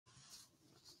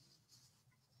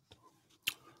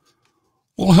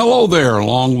Well, hello there,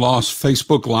 long lost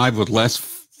Facebook Live with Les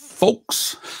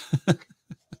folks.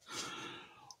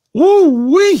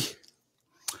 Woo-wee!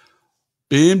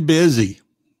 Been busy.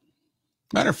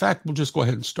 Matter of fact, we'll just go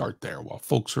ahead and start there while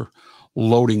folks are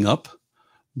loading up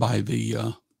by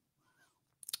the,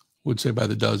 would say by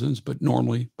the dozens, but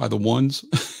normally by the ones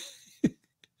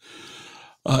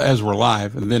as we're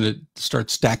live. And then it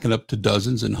starts stacking up to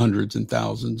dozens and hundreds and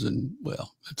thousands. And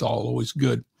well, it's all always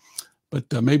good.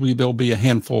 But maybe there'll be a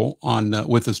handful on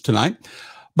with us tonight.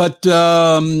 But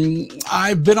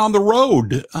I've been on the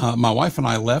road. My wife and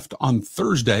I left on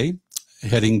Thursday,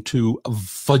 heading to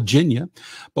Virginia.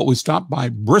 But we stopped by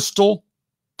Bristol,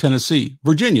 Tennessee,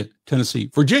 Virginia,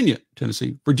 Tennessee, Virginia,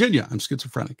 Tennessee, Virginia. I'm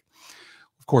schizophrenic.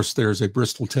 Of course, there's a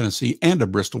Bristol, Tennessee and a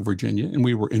Bristol, Virginia, and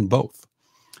we were in both.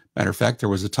 Matter of fact, there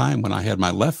was a time when I had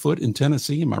my left foot in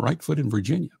Tennessee and my right foot in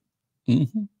Virginia.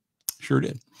 Sure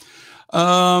did.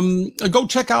 Go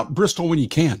check out Bristol when you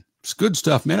can. It's good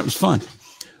stuff, man. It was fun.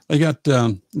 They got,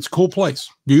 it's a cool place.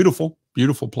 Beautiful,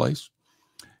 beautiful place.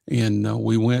 And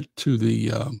we went to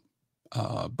the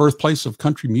birthplace of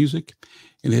country music,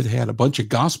 and it had a bunch of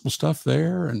gospel stuff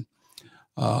there. And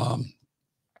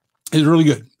it was really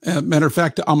good. Matter of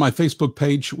fact, on my Facebook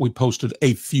page, we posted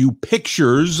a few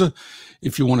pictures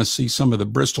if you want to see some of the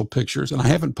Bristol pictures. And I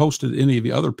haven't posted any of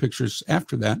the other pictures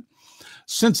after that.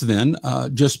 Since then,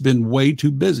 just been way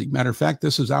too busy. Matter of fact,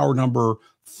 this is hour number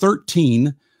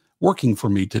 13 working for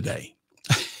me today.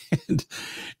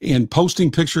 and posting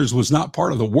pictures was not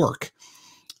part of the work.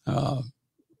 I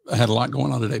had a lot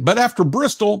going on today. But after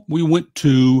Bristol, we went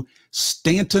to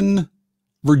Stanton,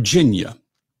 Virginia.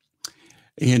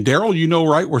 And Daryl, you know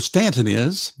right where Stanton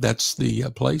is. That's the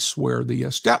place where the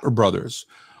Statler brothers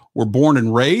were born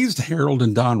and raised. Harold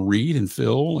and Don Reed and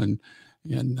Phil and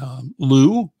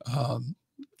Lou.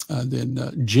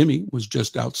 Then Jimmy was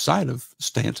just outside of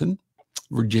Stanton,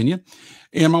 Virginia.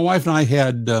 And my wife and I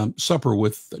had supper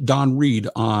with Don Reed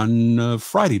on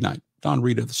Friday night. Don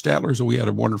Reed of the Statlers, and we had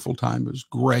a wonderful time. It was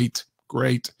great,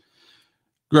 great,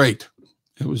 great.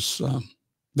 It was,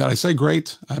 did I say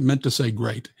great? I meant to say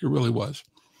great. It really was.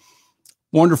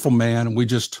 Wonderful man, and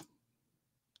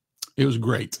it was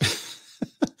great.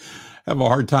 Have a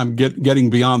hard time getting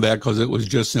beyond that because it was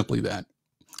just simply that.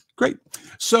 Great.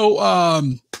 So,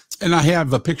 and I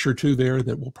have a picture too there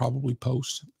that we'll probably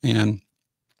post. And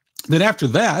then after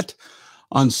that,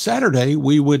 on Saturday,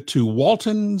 we went to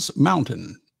Walton's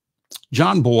Mountain,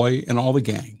 John Boy and all the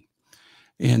gang,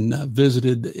 and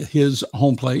visited his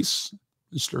home place,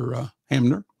 Mr.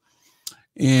 Hamner.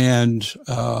 And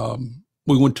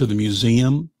we went to the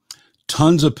museum.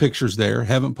 Tons of pictures there.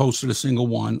 Haven't posted a single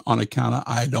one on account of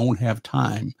I don't have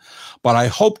time, but I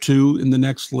hope to in the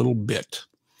next little bit.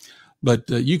 But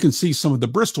you can see some of the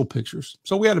Bristol pictures.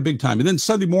 So we had a big time. And then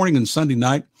Sunday morning and Sunday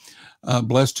night,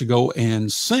 blessed to go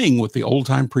and sing with the Old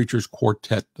Time Preachers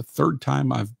Quartet. The third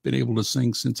time I've been able to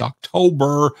sing since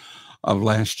October of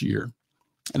last year.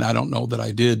 And I don't know that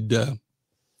I did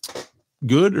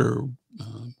good or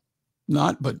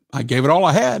not, but I gave it all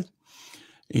I had.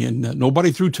 And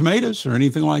nobody threw tomatoes or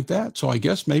anything like that. So I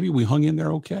guess maybe we hung in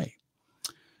there okay.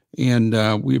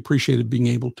 And we appreciated being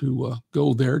able to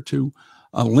go there to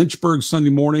Lynchburg Sunday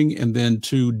morning and then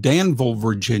to Danville,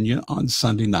 Virginia on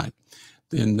Sunday night.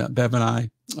 Then Bev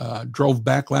and I drove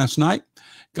back last night,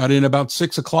 got in about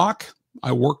 6 o'clock.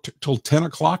 I worked till 10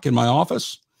 o'clock in my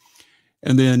office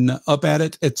and then up at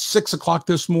it at 6 o'clock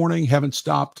this morning, haven't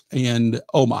stopped. And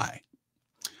oh my.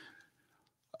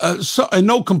 And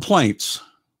no complaints.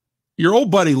 Your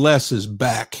old buddy Les is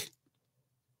back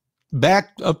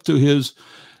up to his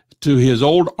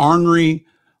old ornery,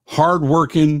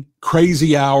 hardworking,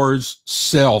 crazy hours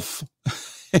self.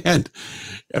 and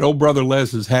old brother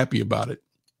Les is happy about it.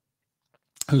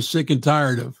 I was sick and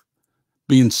tired of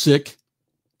being sick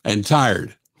and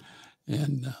tired.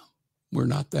 And we're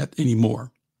not that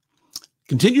anymore.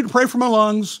 Continue to pray for my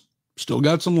lungs. Still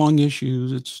got some lung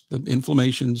issues. It's the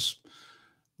inflammation's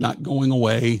not going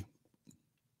away.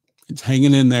 It's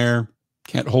hanging in there.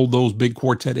 Can't hold those big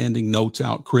quartet ending notes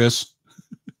out, Chris.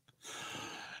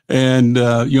 And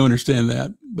you understand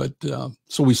that. But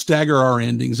so we stagger our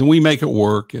endings and we make it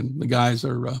work. And the guys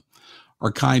are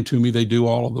kind to me. They do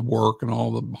all of the work and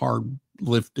all the hard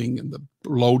lifting and the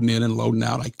loading in and loading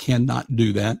out. I cannot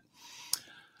do that.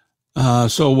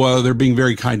 So they're being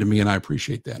very kind to me, and I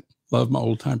appreciate that. Love my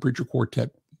Old Time Preacher Quartet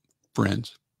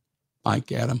friends,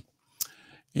 Mike, Adam,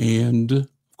 and of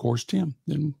course Tim,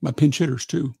 and my pinch hitters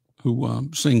too, who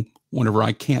sing whenever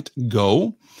I can't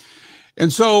go.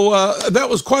 And so that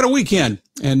was quite a weekend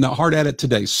and hard at it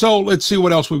today. So let's see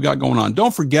what else we've got going on.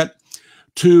 Don't forget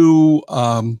to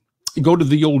go to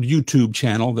the old YouTube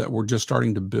channel that we're just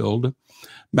starting to build.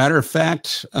 Matter of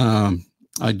fact, I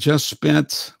just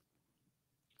spent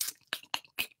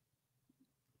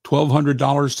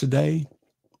 $1,200 today.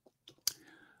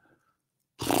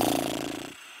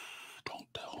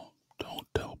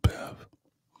 Don't tell Bev.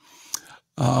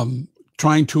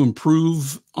 Trying to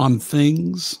improve on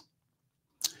things,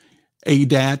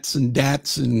 ADATs and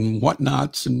DATs and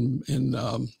whatnots, and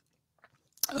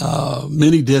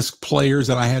mini disc players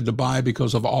that I had to buy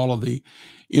because of all of the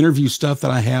interview stuff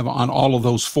that I have on all of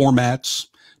those formats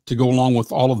to go along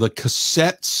with all of the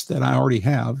cassettes that I already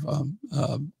have,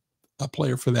 a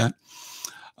player for that,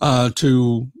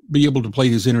 to be able to play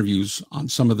these interviews on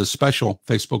some of the special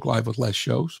Facebook Live with Les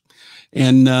shows.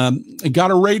 And I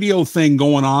got a radio thing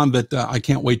going on that I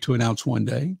can't wait to announce one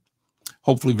day,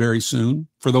 hopefully very soon,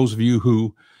 for those of you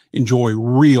who enjoy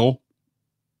real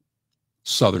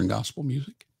Southern gospel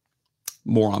music.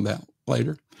 More on that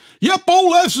later. Yep,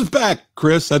 old Les is back,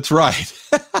 Chris. That's right.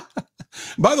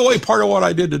 By the way, part of what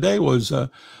I did today was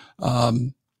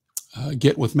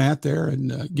get with Matt there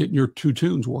and getting your 2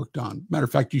 tunes worked on. Matter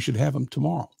of fact, you should have them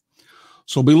tomorrow.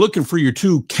 So be looking for your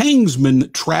 2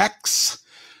 Kingsman tracks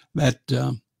that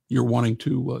you're wanting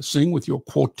to sing with your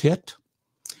quartet.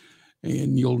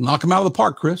 And you'll knock them out of the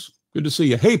park, Chris. Good to see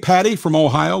you. Hey, Patty from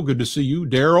Ohio. Good to see you.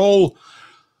 Daryl.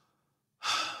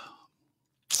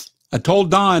 I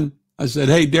told Don, I said,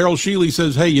 hey, Daryl Sheely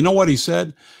says, hey, you know what he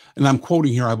said? And I'm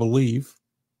quoting here, I believe.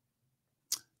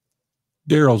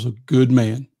 Daryl's a good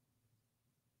man.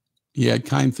 He had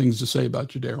kind things to say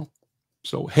about you, Daryl.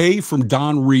 So, hey, from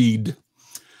Don Reed.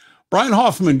 Brian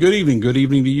Hoffman, good evening. Good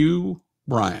evening to you,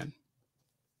 Brian.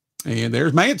 And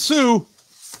there's Aunt Sue,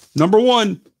 number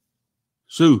 1.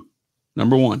 Sue,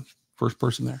 number 1. First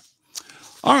person there.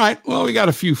 All right. Well, we got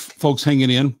a few folks hanging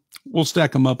in. We'll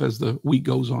stack them up as the week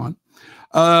goes on.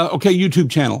 Okay, YouTube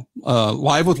channel,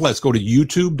 Live with Les. Go to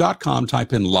youtube.com,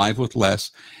 type in Live with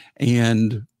Les,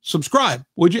 and subscribe,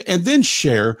 would you? And then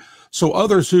share so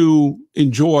others who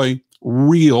enjoy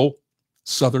real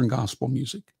Southern gospel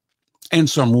music and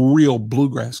some real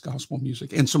bluegrass gospel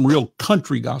music and some real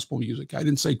country gospel music. I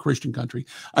didn't say Christian country.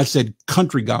 I said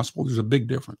country gospel. There's a big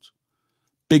difference.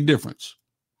 Big difference.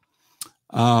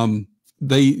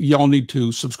 Y'all need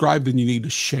to subscribe, then you need to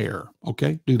share.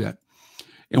 Okay, do that.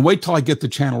 And wait till I get the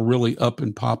channel really up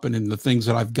and popping and the things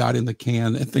that I've got in the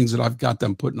can and things that I've got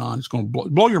them putting on. It's going to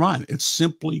blow your mind. It's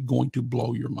simply going to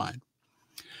blow your mind.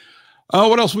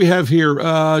 What else we have here?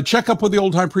 Check up with the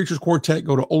Old Time Preachers Quartet.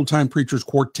 Go to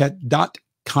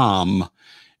oldtimepreachersquartet.com.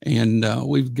 And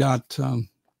we've got, I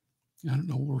don't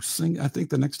know, we're singing. I think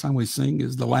the next time we sing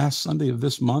is the last Sunday of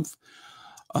this month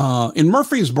in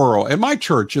Murfreesboro at my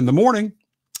church in the morning.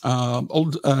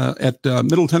 At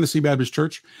Middle Tennessee Baptist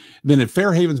Church, then at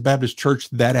Fair Havens Baptist Church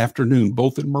that afternoon,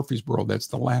 both in Murfreesboro. That's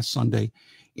the last Sunday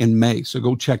in May. So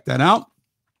go check that out.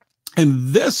 And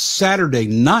this Saturday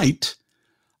night,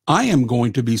 I am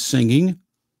going to be singing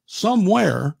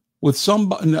somewhere with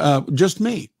somebody, just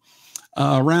me,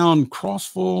 around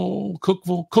Crossville,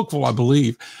 Cookville, I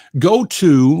believe. Go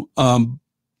to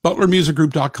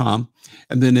butlermusicgroup.com,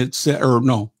 and then it's,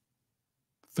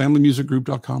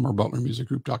 familymusicgroup.com or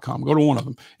butlermusicgroup.com. Go to one of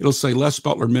them. It'll say Les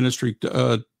Butler Ministry.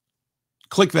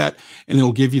 Click that, and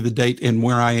it'll give you the date and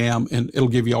where I am, and it'll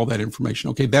give you all that information.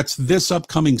 Okay, that's this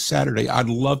upcoming Saturday. I'd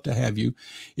love to have you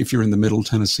if you're in the Middle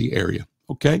Tennessee area.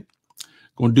 Okay,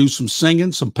 going to do some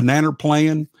singing, some pananer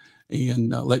playing, and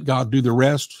let God do the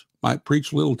rest. Might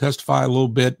preach a little, testify a little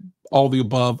bit, all the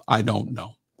above. I don't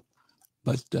know,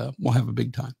 but we'll have a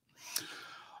big time.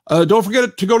 Don't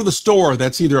forget to go to the store.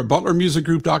 That's either at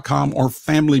butlermusicgroup.com or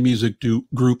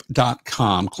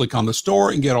familymusicgroup.com. Click on the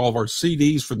store and get all of our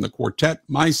CDs from the quartet,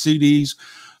 my CDs.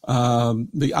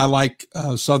 I like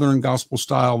Southern Gospel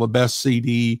Style, the best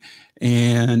CD.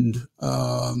 And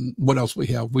what else we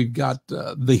have? We've got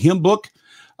the hymn book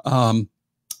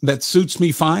that suits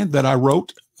me fine that I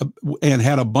wrote and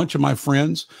had a bunch of my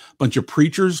friends, a bunch of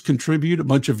preachers contribute, a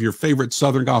bunch of your favorite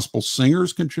Southern Gospel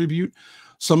singers contribute.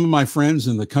 Some of my friends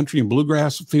in the country and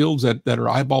bluegrass fields that are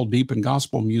eyeball deep in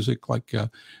gospel music, like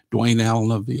Dwayne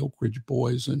Allen of the Oak Ridge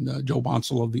Boys and Joe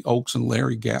Bonsall of the Oaks and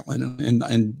Larry Gatlin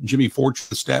and Jimmy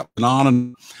Fortune, Stat, and on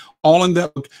and all in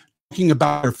that book, talking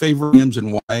about their favorite hymns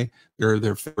and why they're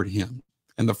their favorite hymn.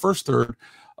 And the first third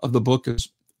of the book is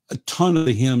a ton of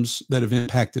the hymns that have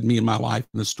impacted me in my life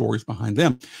and the stories behind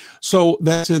them. So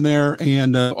that's in there.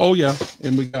 And oh yeah,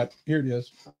 and we got, here it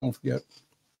is. Don't forget,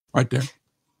 right there.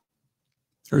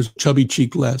 There's Chubby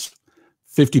Cheek Les,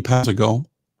 50 pounds ago,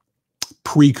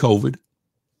 pre-COVID,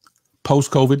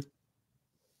 post-COVID,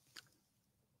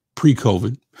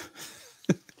 pre-COVID.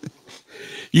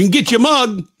 You can get you a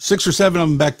mug. 6 or 7 of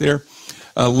them back there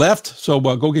left. So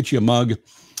go get you a mug.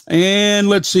 And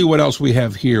let's see what else we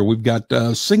have here. We've got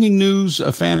singing news,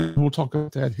 a fan. We'll talk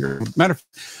about that here. Matter of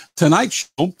fact, tonight's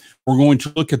show, we're going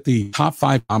to look at the top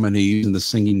 5 nominees in the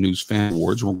Singing News Fan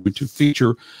Awards. We're going to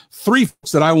feature 3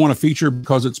 folks that I want to feature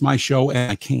because it's my show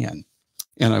and I can,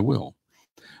 and I will.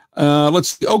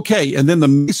 Okay, and then the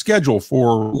May schedule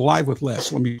for Live with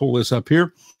Les. Let me pull this up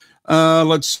here.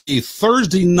 Let's see.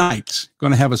 Thursday night,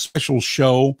 going to have a special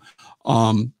show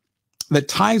that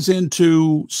ties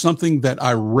into something that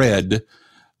I read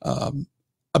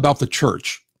about the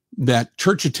church, that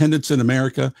church attendance in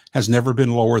America has never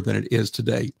been lower than it is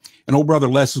today. And old brother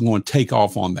Les is going to take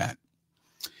off on that.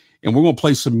 And we're going to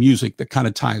play some music that kind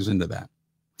of ties into that.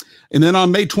 And then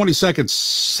on May 22nd,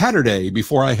 Saturday,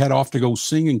 before I head off to go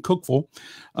sing in Cookville,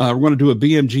 we're going to do a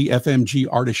BMG, FMG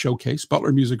artist showcase,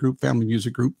 Butler Music Group, Family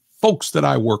Music Group, folks that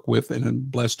I work with and am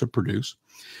blessed to produce.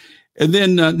 And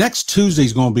then next Tuesday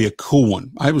is going to be a cool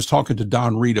one. I was talking to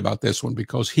Don Reed about this one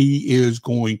because he is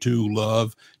going to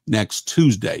love next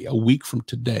Tuesday, a week from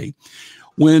today,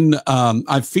 when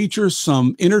I feature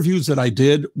some interviews that I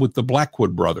did with the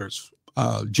Blackwood brothers,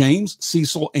 James,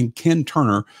 Cecil, and Ken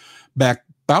Turner, back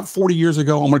about 40 years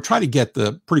ago. I'm going to try to get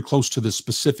pretty close to the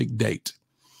specific date.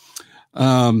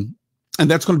 And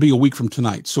that's going to be a week from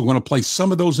tonight. So we're going to play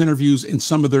some of those interviews and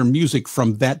some of their music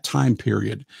from that time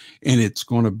period. And it's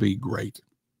going to be great.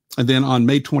 And then on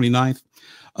May 29th,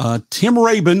 Tim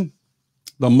Rabin,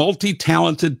 the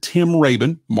multi-talented Tim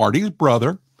Rabin, Marty's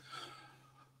brother,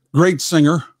 great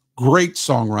singer, great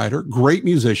songwriter, great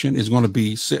musician, is going to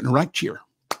be sitting right here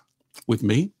with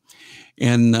me.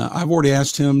 And I've already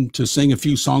asked him to sing a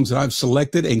few songs that I've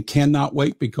selected and cannot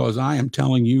wait, because I am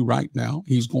telling you right now,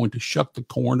 he's going to shuck the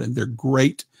corn, and they're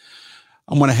great.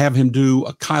 I'm going to have him do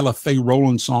a Kyla Faye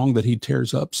Rowland song that he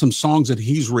tears up, some songs that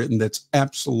he's written that's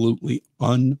absolutely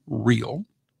unreal.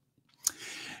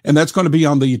 And that's going to be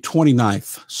on the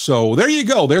 29th. So there you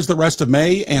go. There's the rest of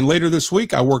May. And later this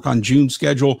week, I work on June's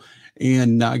schedule.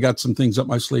 And I got some things up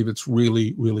my sleeve. It's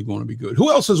really, really going to be good. Who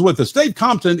else is with us? Dave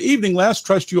Compton, evening, Les.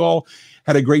 Trust you all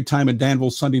had a great time in Danville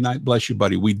Sunday night. Bless you,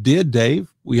 buddy. We did,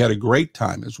 Dave. We had a great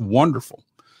time. It's wonderful.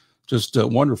 Just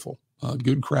wonderful.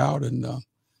 Good crowd. And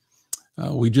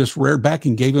we just reared back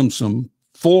and gave them some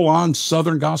full-on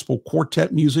Southern gospel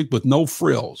quartet music with no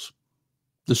frills.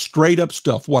 The straight-up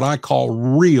stuff, what I call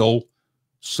real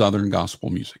Southern gospel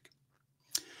music.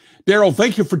 Daryl,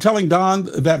 thank you for telling Don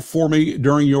that for me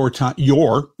during your time.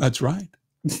 That's right.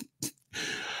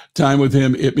 Time with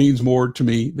him. It means more to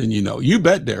me than you know. You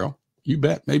bet, Daryl. You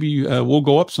bet. Maybe we'll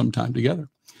go up sometime together.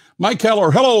 Mike Keller.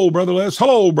 Hello, Brother Les.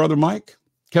 Hello, Brother Mike.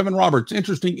 Kevin Roberts.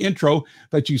 Interesting intro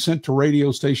that you sent to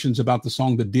radio stations about the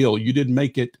song The Deal. You didn't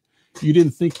make it. You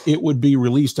didn't think it would be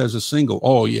released as a single.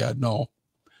 Oh, yeah. No.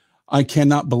 I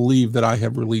cannot believe that I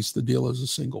have released The Deal as a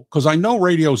single, because I know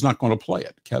radio is not going to play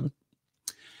it, Kevin.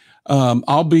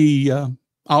 I'll be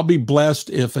blessed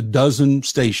if a dozen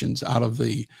stations out of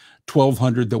the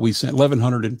 1,200 that we sent,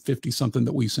 1,150 something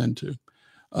that we send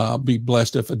to, be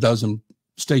blessed if a dozen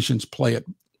stations play it.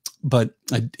 But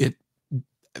it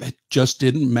just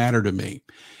didn't matter to me.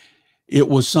 It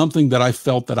was something that I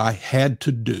felt that I had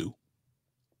to do.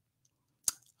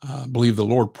 I believe the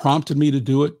Lord prompted me to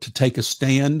do it, to take a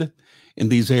stand in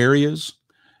these areas.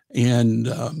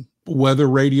 And whether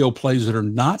radio plays it or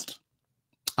not,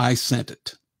 I sent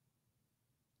it.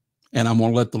 And I'm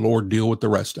going to let the Lord deal with the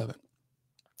rest of it.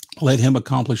 Let him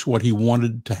accomplish what he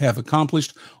wanted to have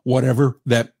accomplished, whatever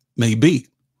that may be.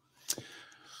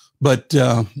 But,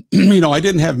 you know, I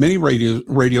didn't have many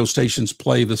radio stations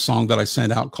play the song that I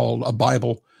sent out called A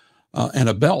Bible and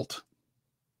a Belt,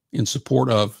 in support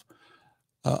of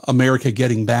America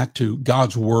getting back to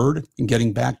God's word and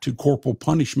getting back to corporal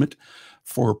punishment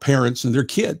for parents and their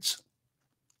kids.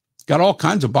 Got all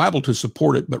kinds of Bible to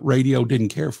support it, but radio didn't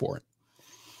care for it.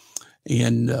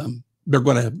 And they're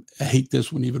going to hate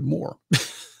this one even more.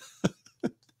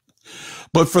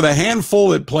 But for the handful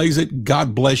that plays it,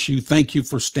 God bless you. Thank you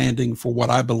for standing for what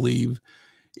I believe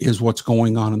is what's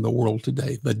going on in the world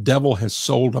today. The devil has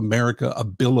sold America a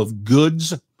bill of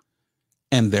goods,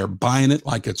 and they're buying it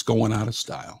like it's going out of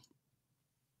style.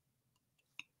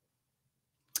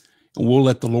 And we'll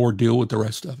let the Lord deal with the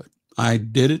rest of it. I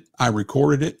did it. I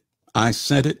recorded it. I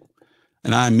sent it,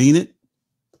 and I mean it,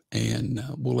 and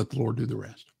we'll let the Lord do the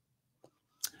rest.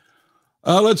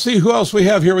 Let's see who else we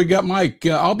have here. We got Mike.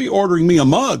 I'll be ordering me a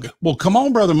mug. Well, come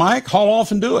on, Brother Mike. Haul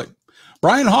off and do it.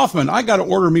 Brian Hoffman, I got to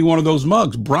order me one of those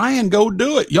mugs. Brian, go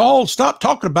do it. Y'all stop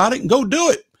talking about it and go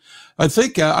do it. I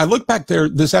think I looked back there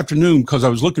this afternoon because I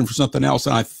was looking for something else,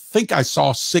 and I think I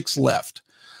saw 6 left.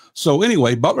 So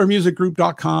anyway,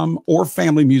 butlermusicgroup.com or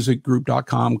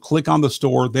familymusicgroup.com. Click on the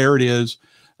store. There it is.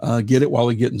 Get it while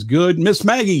the getting's good. Miss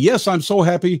Maggie, yes, I'm so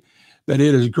happy that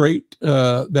it is great.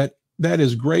 That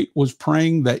is great. Was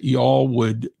praying that y'all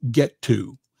would get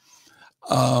to.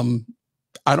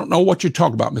 I don't know what you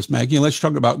talk about, Miss Maggie, unless you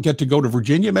talk about get to go to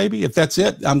Virginia, maybe. If that's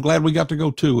it, I'm glad we got to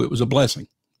go too. It was a blessing.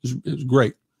 It was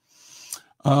great.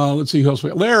 Let's see who else.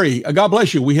 Larry, God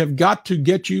bless you. We have got to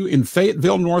get you in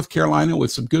Fayetteville, North Carolina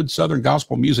with some good Southern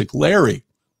gospel music. Larry,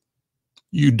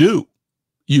 you do.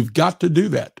 You've got to do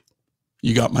that.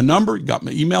 You got my number. You got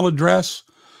my email address.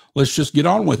 Let's just get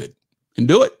on with it and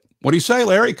do it. What do you say,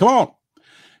 Larry? Come on.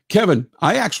 Kevin,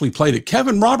 I actually played it.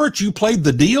 Kevin Roberts, you played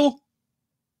the deal?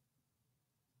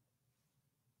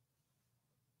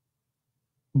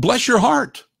 Bless your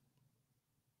heart.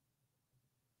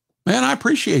 Man, I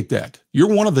appreciate that.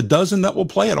 You're one of the dozen that will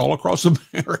play it all across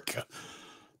America.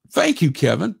 Thank you,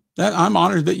 Kevin. I'm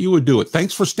honored that you would do it.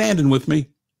 Thanks for standing with me.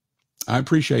 I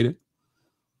appreciate it.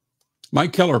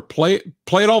 Mike Keller, play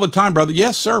it all the time, brother.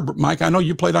 Yes, sir, Mike. I know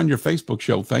you played on your Facebook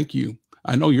show. Thank you.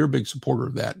 I know you're a big supporter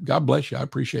of that. God bless you. I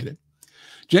appreciate it.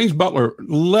 James Butler,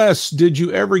 Les, did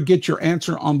you ever get your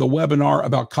answer on the webinar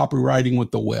about copywriting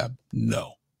with the web?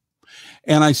 No.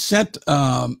 And I sent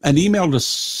an email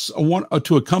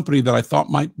to a company that I thought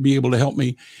might be able to help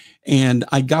me, and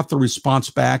I got the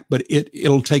response back, but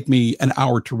it'll take me an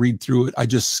hour to read through it. I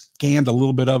just scanned a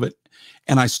little bit of it,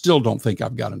 and I still don't think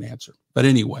I've got an answer. But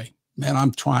anyway, man,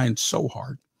 I'm trying so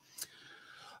hard.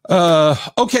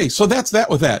 Okay, so that's that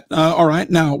with that. All right,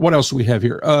 now what else do we have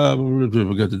here?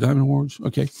 We got the Diamond Awards.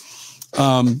 Okay.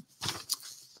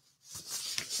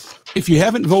 If you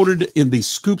haven't voted in the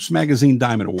Scoops Magazine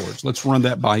Diamond Awards, let's run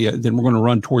that by you. Then we're going to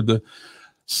run toward the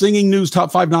Singing News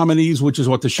Top 5 nominees, which is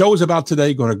what the show is about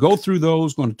today. Going to go through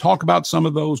those, going to talk about some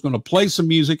of those, going to play some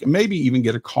music, and maybe even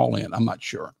get a call in. I'm not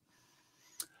sure.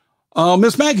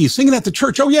 Miss Maggie, singing at the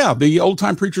church. Oh, yeah, the Old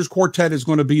Time Preachers Quartet is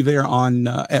going to be there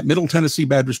at Middle Tennessee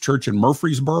Baptist Church in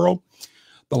Murfreesboro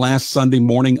the last Sunday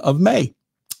morning of May.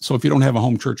 So if you don't have a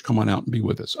home church, come on out and be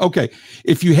with us. Okay,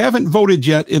 if you haven't voted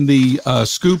yet in the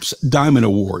Scoops Diamond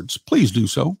Awards, please do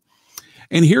so.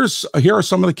 And here are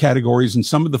some of the categories and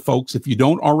some of the folks. If you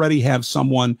don't already have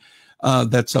someone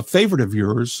that's a favorite of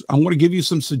yours, I want to give you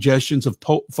some suggestions of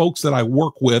folks that I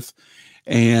work with,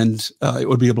 and it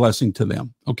would be a blessing to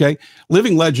them. Okay,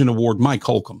 Living Legend Award, Mike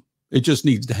Holcomb. It just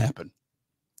needs to happen.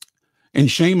 And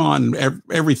shame on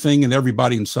everything and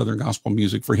everybody in Southern gospel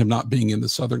music for him not being in the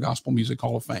Southern Gospel Music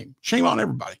Hall of Fame. Shame on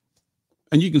everybody.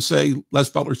 And you can say Les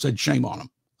Butler said shame on him.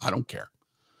 I don't care.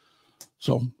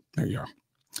 So there you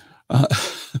are.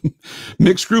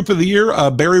 Mixed Group of the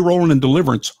Year, Barry Rowland and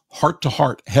Deliverance, Heart to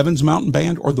Heart, Heaven's Mountain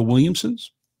Band, or the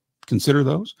Williamsons. Consider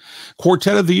those.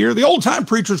 Quartet of the Year, the Old Time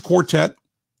Preachers Quartet,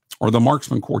 or the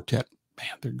Marksman Quartet.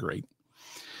 Man, they're great.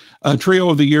 Trio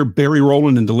of the Year, Barry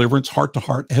Rowland and Deliverance, Heart to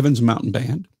Heart, Heaven's Mountain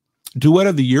Band. Duet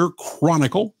of the Year,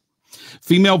 Chronicle.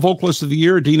 Female Vocalist of the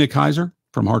Year, Dina Kaiser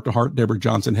from Heart to Heart, Deborah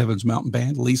Johnson, Heaven's Mountain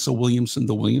Band. Lisa Williamson,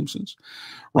 the Williamsons.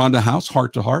 Rhonda House,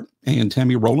 Heart to Heart, and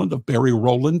Tammy Rowland of Barry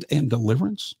Rowland and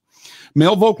Deliverance.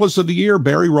 Male Vocalist of the Year,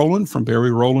 Barry Rowland from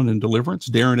Barry Rowland and Deliverance.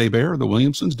 Darren Hebert, the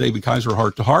Williamsons. David Kaiser,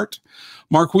 Heart to Heart.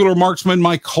 Mark Wheeler, Marksman.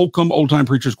 Mike Holcomb, Old Time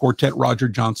Preachers Quartet. Roger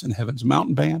Johnson, Heaven's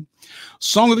Mountain Band.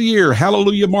 Song of the Year,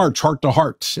 Hallelujah March, Heart to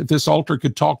Heart. If This Altar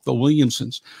Could Talk, the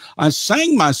Williamsons. I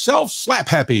Sang Myself Slap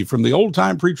Happy from the Old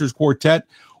Time Preachers Quartet,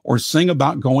 or Sing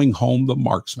About Going Home, the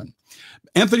Marksman.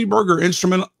 Anthony Berger,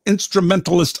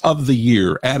 Instrumentalist of the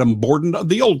Year. Adam Borden of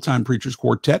the Old Time Preachers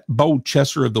Quartet. Bo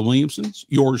Chesser of the Williamsons.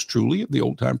 Yours truly of the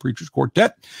Old Time Preachers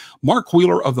Quartet. Mark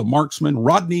Wheeler of the Marksman.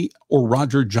 Rodney or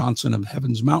Roger Johnson of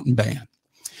Heaven's Mountain Band.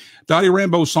 Dottie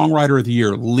Rambo, Songwriter of the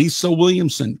Year. Lisa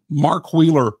Williamson, Mark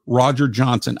Wheeler, Roger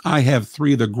Johnson. I have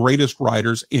three of the greatest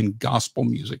writers in gospel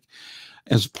music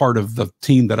as part of the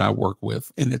team that I work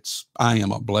with, and I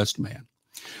am a blessed man.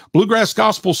 Bluegrass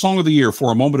Gospel Song of the Year,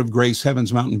 For a Moment of Grace,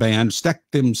 Heaven's Mountain Band. Stack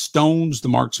Them Stones, the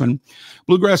Marksman.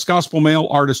 Bluegrass Gospel Male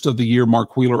Artist of the Year,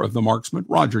 Mark Wheeler of the Marksman.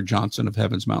 Roger Johnson of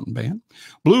Heaven's Mountain Band.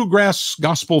 Bluegrass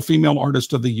Gospel Female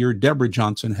Artist of the Year, Deborah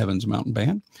Johnson, Heaven's Mountain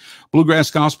Band.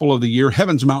 Bluegrass Gospel of the Year,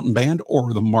 Heaven's Mountain Band,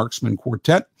 or the Marksman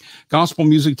Quartet. Gospel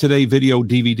Music Today Video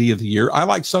DVD of the Year. I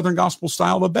like Southern Gospel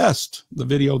Style the best, the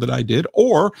video that I did,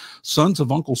 or Sons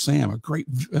of Uncle Sam, a great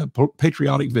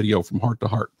patriotic video from Heart to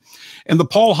Heart. And the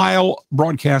Paul Heil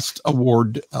Broadcast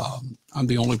Award. I'm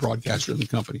the only broadcaster in the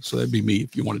company, so that'd be me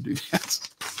if you want to do that.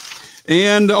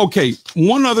 And okay,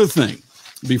 one other thing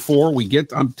before we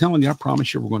get, I'm telling you, I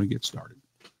promise you we're going to get started.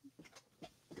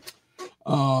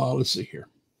 Let's see here.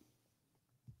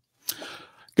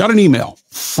 Got an email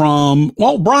from,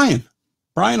 Brian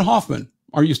Hoffman.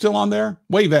 Are you still on there?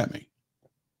 Wave at me.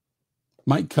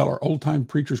 Mike Keller, Old Time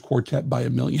Preachers Quartet by a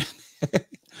million.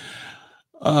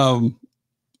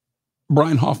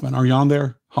 Brian Hoffman, are you on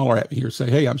there? Holler at me here. Say,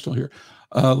 hey, I'm still here.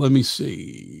 Let me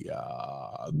see.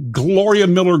 Gloria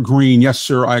Miller Green. Yes,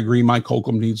 sir. I agree. Mike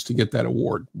Holcomb needs to get that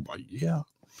award. Yeah.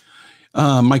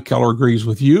 Mike Keller agrees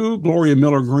with you. Gloria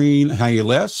Miller Green. Hey,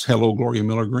 Les. Hello, Gloria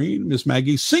Miller Green. Miss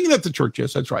Maggie singing at the church.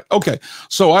 Yes, that's right. Okay.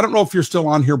 So I don't know if you're still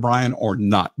on here, Brian, or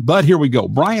not, but here we go.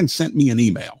 Brian sent me an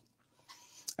email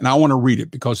and I want to read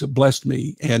it because it blessed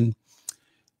me. And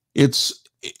it's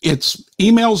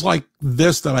emails like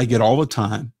this that I get all the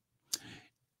time.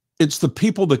 It's the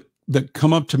people that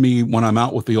come up to me when I'm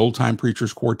out with the Old Time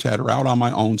Preachers Quartet or out on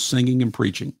my own singing and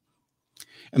preaching.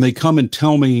 And they come and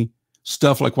tell me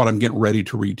stuff like what I'm getting ready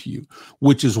to read to you,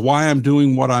 which is why I'm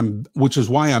building what I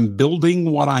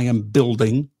am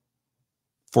building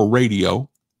for radio,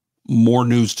 more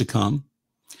news to come,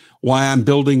 why I'm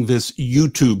building this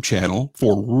YouTube channel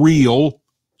for real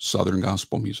Southern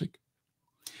gospel music,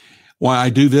 why I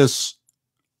do this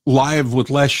Live with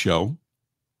Les show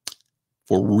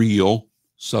for real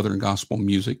Southern gospel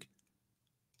music,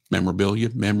 memorabilia,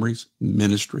 memories,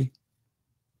 ministry.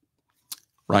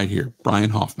 Right here, Brian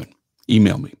Hoffman.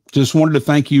 Email me. Just wanted to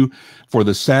thank you for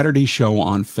the Saturday show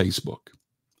on Facebook.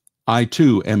 I,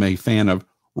 too, am a fan of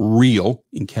real,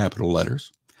 in capital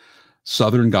letters,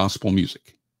 Southern gospel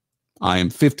music. I am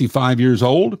 55 years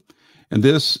old, and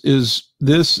this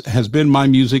has been my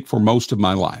music for most of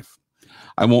my life.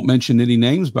 I won't mention any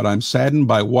names, but I'm saddened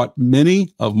by what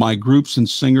many of my groups and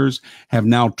singers have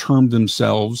now termed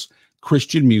themselves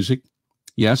Christian music.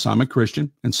 Yes, I'm a Christian,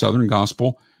 and Southern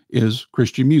gospel is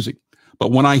Christian music.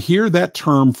 But when I hear that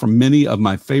term from many of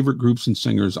my favorite groups and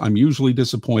singers, I'm usually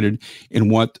disappointed in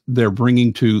what they're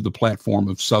bringing to the platform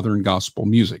of Southern gospel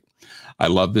music. I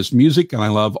love this music and I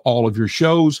love all of your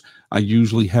shows. I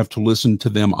usually have to listen to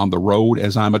them on the road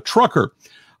as I'm a trucker.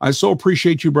 I so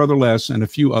appreciate you, Brother Les, and a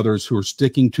few others who are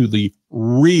sticking to the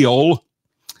real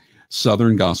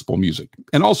Southern gospel music.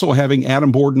 And also having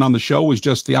Adam Borden on the show is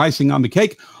just the icing on the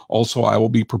cake. Also, I will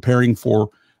be praying for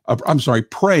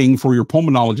your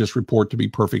pulmonologist report to be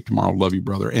perfect tomorrow. Love you,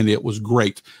 brother. And it was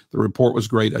great. The report was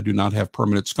great. I do not have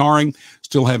permanent scarring,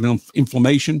 still have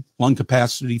inflammation, lung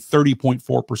capacity,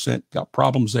 30.4%. Got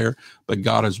problems there, but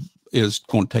God is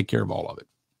going to take care of all of it.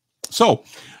 So,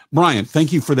 Brian,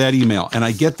 thank you for that email. And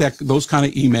I get those kind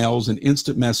of emails and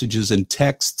instant messages and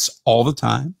texts all the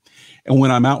time. And when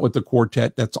I'm out with the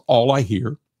quartet, that's all I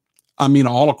hear. I mean,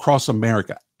 all across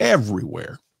America,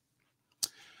 everywhere.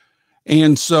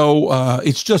 And so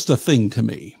it's just a thing to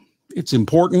me. It's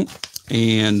important,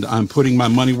 and I'm putting my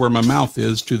money where my mouth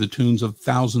is to the tunes of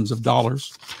thousands of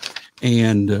dollars.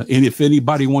 And if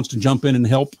anybody wants to jump in and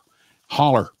help,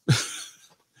 holler,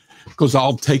 because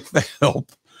I'll take the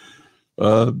help.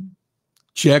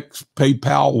 Checks,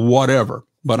 PayPal, whatever.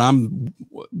 But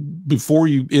before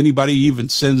anybody even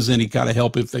sends any kind of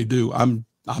help, if they do, I'm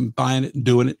buying it and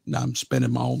doing it, and I'm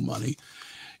spending my own money.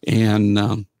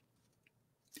 And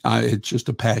it's just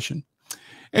a passion.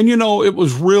 And, you know, it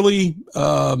was really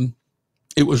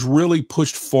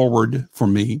pushed forward for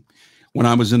me when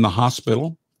I was in the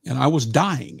hospital and I was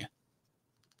dying.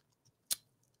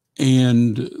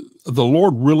 And the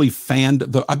Lord really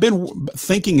I've been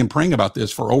thinking and praying about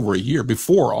this for over a year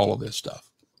before all of this stuff.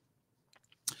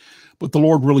 But the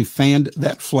Lord really fanned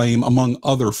that flame among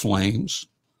other flames.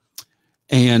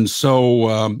 And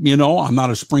so, you know, I'm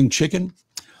not a spring chicken.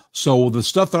 So the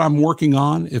stuff that I'm working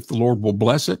on, if the Lord will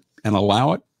bless it and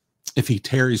allow it, if he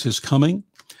tarries his coming,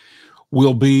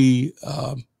 will be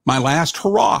my last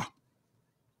hurrah.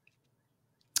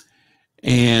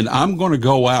 And I'm going to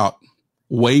go out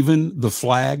waving the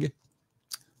flag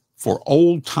for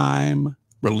old-time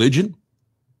religion,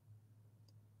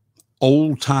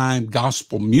 old-time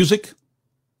gospel music,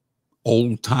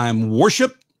 old-time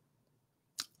worship,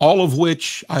 all of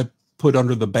which I put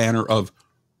under the banner of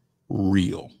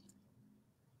real.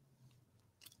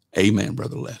 Amen,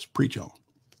 Brother Les. Preach on.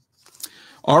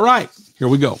 All right, here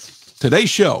we go. Tonight's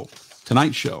show,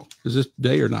 is this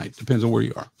day or night? Depends on where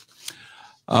you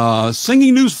are.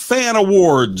 Singing News Fan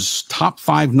Awards, top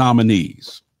 5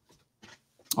 nominees.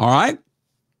 All right.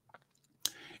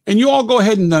 And you all go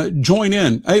ahead and join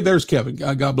in. Hey, there's Kevin.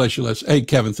 God bless you, Les. Hey,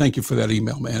 Kevin, thank you for that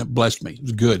email, man. It blessed me. It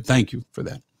was good. Thank you for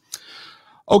that.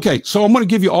 Okay, so I'm going to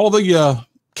give you all the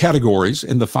categories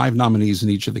and the 5 nominees in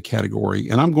each of the category.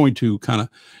 And I'm going to kind of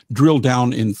drill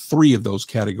down in 3 of those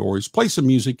categories, play some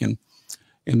music, and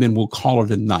then we'll call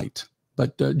it a night.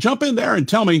 But jump in there and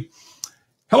tell me,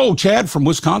 hello, Chad from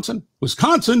Wisconsin.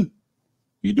 Wisconsin? What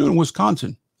are you doing in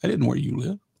Wisconsin? I didn't know where you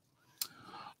live.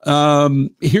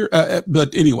 But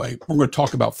anyway, we're going to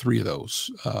talk about three of those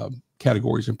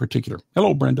categories in particular.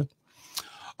 Hello, Brenda.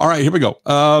 All right, here we go.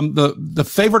 The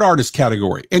favorite artist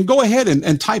category. And go ahead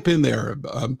and type in there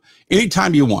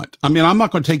anytime you want. I mean, I'm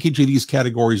not going to take each of these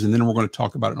categories and then we're going to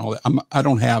talk about it and all that. I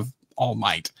don't have all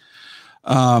night.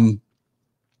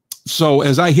 So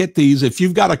as I hit these, if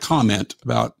you've got a comment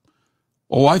about,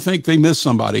 oh, I think they missed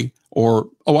somebody, or,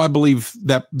 oh, I believe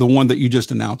that the one that you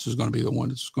just announced is going to be the one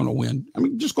that's going to win. I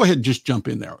mean, just go ahead and just jump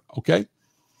in there, okay?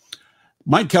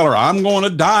 Mike Keller, I'm going to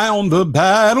die on the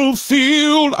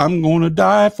battlefield. I'm going to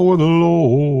die for the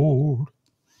Lord.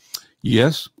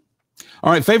 Yes.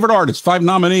 All right, favorite artists, 5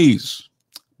 nominees.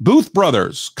 Booth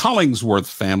Brothers, Collingsworth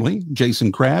Family,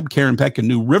 Jason Crabb, Karen Peck and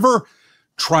New River,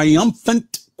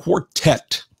 Triumphant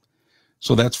Quartet.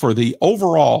 So that's for the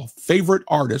overall favorite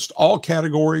artist, all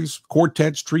categories,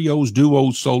 quartets, trios,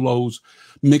 duos, solos,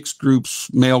 mixed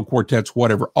groups, male quartets,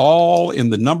 whatever, all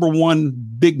in the number one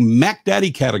big Mac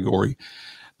Daddy category.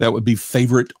 That would be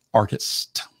favorite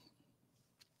artist.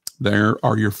 There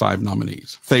are your 5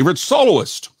 nominees. Favorite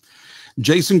soloist,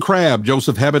 Jason Crabb,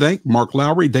 Joseph Habedank, Mark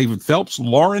Lowry, David Phelps,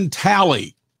 Lauren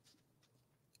Talley.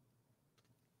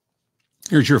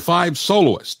 Here's your 5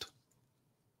 soloists.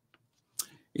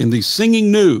 In the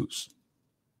singing news,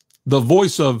 the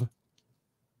voice of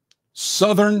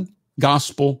Southern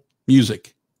gospel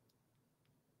music.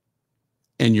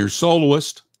 And your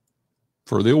soloist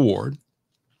for the award,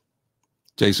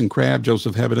 Jason Crabb,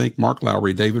 Joseph Habedank, Mark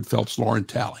Lowry, David Phelps, Lauren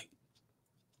Talley.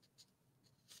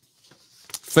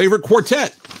 Favorite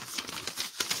quartet,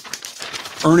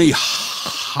 Ernie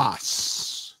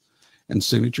Haas and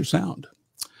Signature Sound.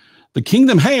 The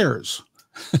Kingdom Hares,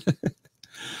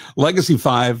 Legacy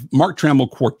 5, Mark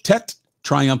Trammell Quartet,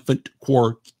 Triumphant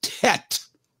Quartet.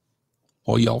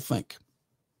 What do y'all think?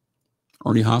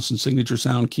 Ernie Haas and Signature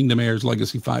Sound, Kingdom Hares,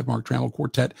 Legacy 5, Mark Trammell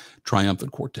Quartet,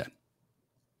 Triumphant Quartet.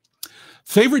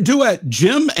 Favorite duet,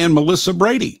 Jim and Melissa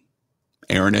Brady,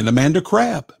 Aaron and Amanda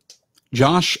Crabb,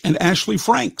 Josh and Ashley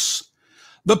Franks,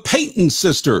 the Payton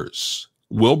Sisters,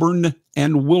 Wilburn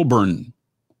and Wilburn.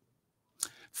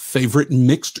 Favorite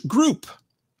mixed group,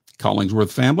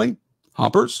 Collingsworth Family,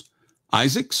 Hoppers,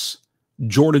 Isaacs,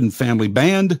 Jordan Family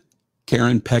Band,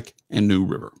 Karen Peck and New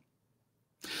River.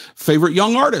 Favorite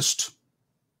young artist,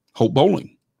 Hope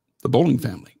Bowling, the Bowling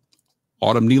Family,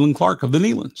 Autumn Nealon Clark of the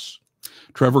Nealons,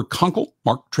 Trevor Kunkel,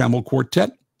 Mark Trammell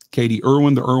Quartet, Katie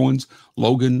Irwin, the Irwins,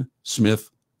 Logan Smith,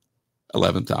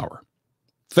 11th Hour.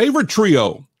 Favorite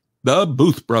trio, the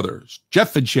Booth Brothers,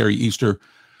 Jeff and Sheri Easter,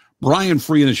 Brian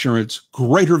Free and Assurance,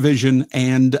 Greater Vision,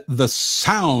 and The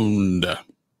Sound.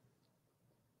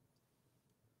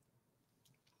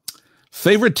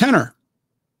 Favorite tenor,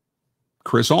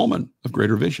 Chris Allman of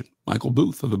Greater Vision, Michael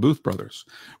Booth of the Booth Brothers,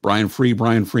 Brian Free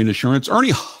and Assurance,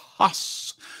 Ernie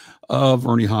Haas of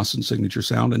Ernie Haas and Signature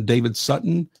Sound, and David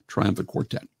Sutton, Triumphant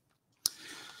Quartet.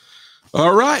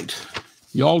 All right.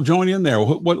 Y'all join in there.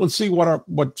 Let's see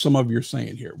what some of you are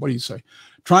saying here. What do you say?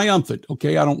 Triumphant.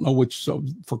 Okay, I don't know which, so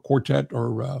for quartet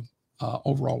or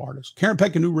overall artist. Karen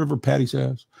Peck and New River, Patty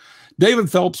says. David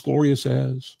Phelps, Gloria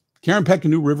says. Karen Peck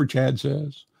and New River, Chad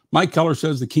says. Mike Keller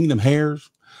says the Kingdom Hares.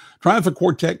 Triumphant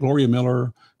Quartet, Gloria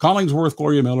Miller. Collingsworth,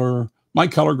 Gloria Miller.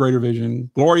 Mike Keller, Greater Vision.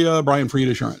 Gloria, Brian Freed,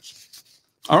 Assurance.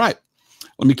 All right.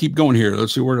 Let me keep going here.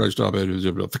 Let's see, where did I stop at?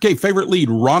 Okay, favorite lead,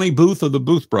 Ronnie Booth of the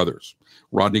Booth Brothers.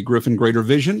 Rodney Griffin, Greater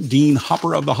Vision. Dean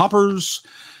Hopper of the Hoppers.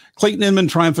 Clayton Inman,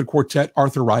 Triumphant Quartet.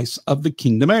 Arthur Rice of the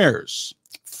Kingdom Heirs.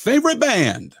 Favorite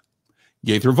band,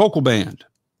 Gaither Vocal Band.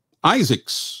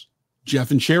 Isaacs,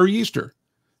 Jeff and Sheri Easter.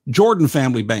 Jordan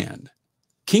Family Band.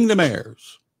 Kingdom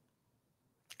Heirs.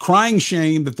 Crying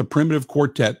shame that the Primitive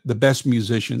Quartet, the best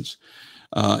musicians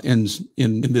in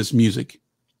this music,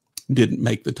 didn't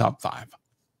make the top 5.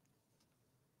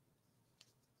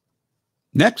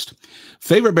 Next,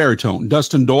 favorite baritone,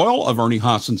 Dustin Doyle of Ernie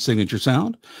Haas and Signature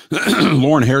Sound,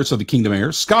 Lauren Harris of the Kingdom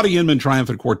Heirs, Scotty Inman,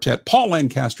 Triumphant Quartet, Paul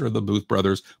Lancaster of the Booth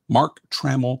Brothers, Mark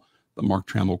Trammell, the Mark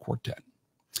Trammell Quartet.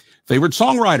 Favorite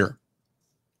songwriter,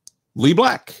 Lee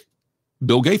Black,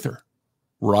 Bill Gaither,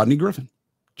 Rodney Griffin,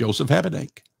 Joseph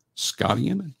Habedank, Scotty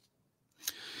Inman.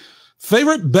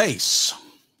 Favorite bass,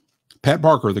 Pat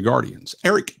Barker, The Guardians,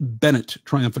 Eric Bennett,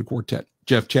 Triumphant Quartet,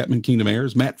 Jeff Chapman, Kingdom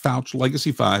Heirs, Matt Fouch,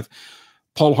 Legacy 5,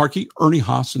 Paul Harkey, Ernie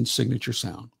Haas, and Signature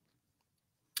Sound.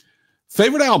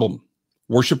 Favorite album,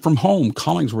 Worship from Home,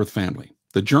 Collingsworth Family,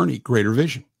 The Journey, Greater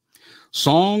Vision.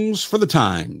 Songs for the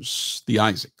Times, The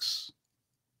Isaacs.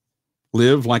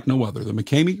 Live Like No Other, The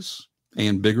McCameys,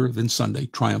 and Bigger Than Sunday,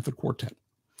 Triumphant Quartet.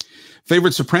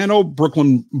 Favorite soprano,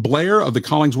 Brooklyn Blair of the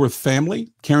Collingsworth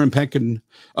family, Karen Peck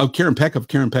of Karen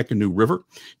Peck and New River,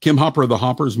 Kim Hopper of the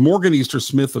Hoppers, Morgan Easter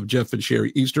Smith of Jeff and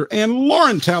Sheri Easter, and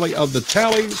Lauren Talley of the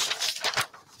Tallies.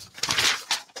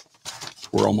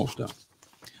 We're almost done.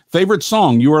 Favorite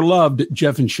song, You Are Loved,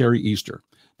 Jeff and Sheri Easter.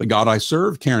 The God I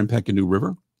Serve, Karen Peck and New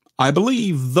River. I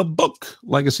Believe, The Book,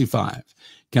 Legacy 5.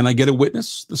 Can I Get a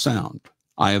Witness, The Sound.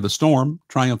 Eye of the Storm,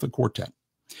 Triumphant Quartet.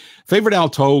 Favorite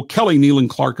alto, Kelly Nealon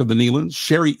Clark of the Nealons,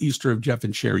 Sheri Easter of Jeff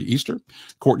and Sheri Easter,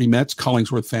 Courtney Metz,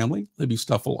 Collingsworth family, Libby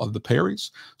Stuffle of the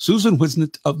Perrys, Susan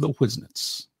Wisnett of the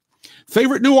Wisnets.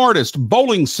 Favorite new artist,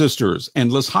 Bowling Sisters,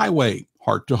 Endless Highway,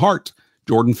 Heart to Heart,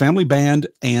 Jordan Family Band,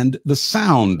 and The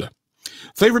Sound.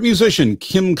 Favorite musician,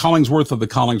 Kim Collingsworth of the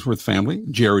Collingsworth family,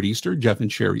 Jared Easter, Jeff and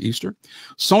Sheri Easter,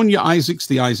 Sonia Isaacs,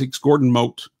 the Isaacs, Gordon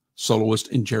Moat,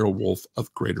 soloist, and Gerald Wolfe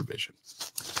of Greater Vision.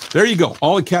 There you go,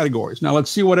 all the categories. Now let's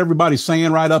see what everybody's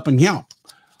saying right up and down.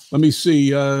 Let me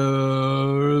see. Okay,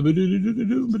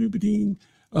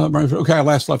 I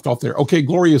last left off there. Okay,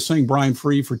 Gloria's saying Brian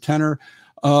Free for tenor.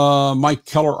 Mike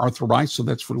Keller, Arthur Rice, so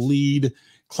that's for lead.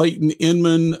 Clayton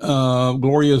Inman,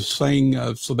 Gloria's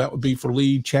saying, so that would be for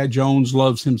lead. Chad Jones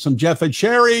loves him some Jeff and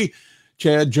Sheri.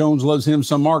 Chad Jones loves him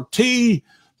some Mark T.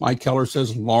 Mike Keller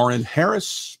says Lauren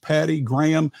Harris, Patty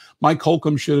Graham. Mike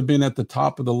Holcomb should have been at the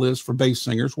top of the list for bass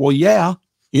singers. Well, yeah,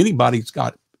 anybody's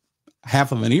got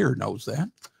half of an ear knows that.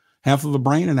 Half of a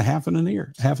brain and a half of an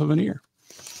ear. Half of an ear.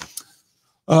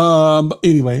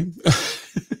 Anyway,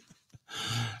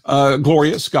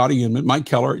 Gloria, Scotty Inman, Mike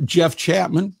Keller, Jeff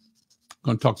Chapman.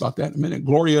 Going to talk about that in a minute.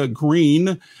 Gloria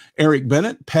Green, Eric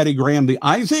Bennett, Patty Graham, the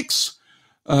Isaacs,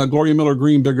 Gloria Miller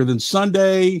Green, Bigger Than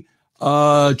Sunday,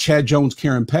 Chad Jones,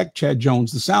 Karen Peck, Chad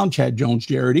Jones, The Sound, Chad Jones,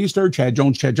 Jared Easter, Chad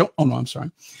Jones, oh no, I'm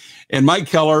sorry. And Mike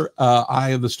Keller,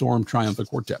 Eye of the Storm, Triumphant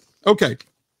Quartet. Okay.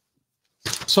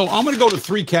 So I'm going to go to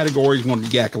 3 categories. I'm going to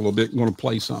yak a little bit. I'm going to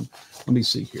play some. Let me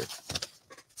see here.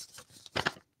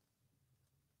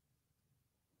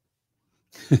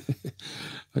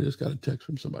 I just got a text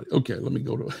from somebody. Okay, let me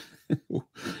go to,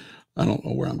 I don't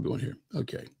know where I'm going here.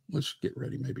 Okay, let's get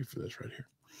ready maybe for this right here.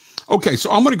 Okay, so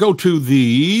I'm going to go to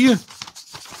the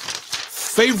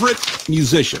favorite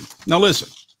musician. Now listen,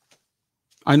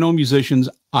 I know musicians,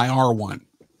 I are one.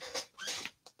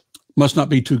 Must not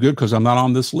be too good because I'm not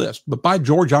on this list, but by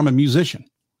George, I'm a musician.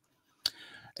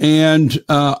 And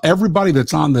everybody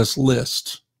that's on this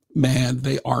list, man,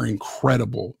 they are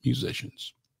incredible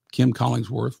musicians. Kim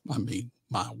Collingsworth, I mean,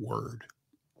 my word.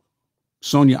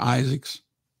 Sonia Isaacs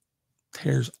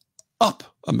tears up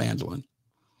a mandolin.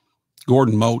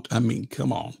 Gordon Moat, I mean,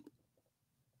 come on.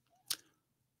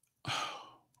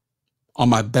 On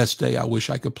my best day, I wish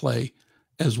I could play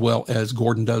as well as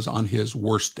Gordon does on his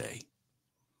worst day.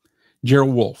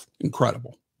 Gerald Wolfe,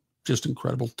 incredible. Just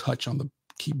incredible touch on the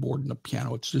keyboard and the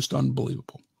piano. It's just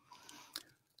unbelievable.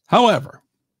 However,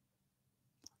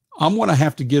 I'm going to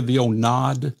have to give the old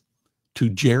nod to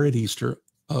Jared Easter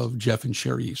of Jeff and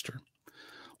Sheri Easter.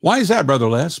 Why is that, Brother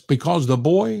Les? Because the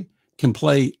boy can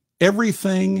play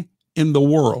everything in the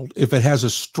world if it has a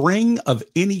string of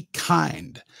any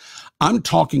kind. I'm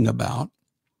talking about,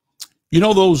 you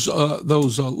know, those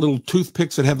little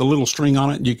toothpicks that have the little string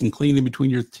on it and you can clean in between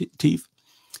your teeth?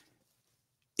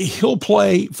 He'll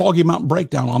play Foggy Mountain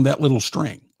Breakdown on that little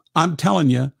string. I'm telling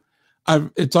you,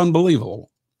 it's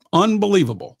unbelievable.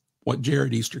 Unbelievable what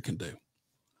Jared Easter can do.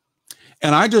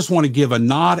 And I just want to give a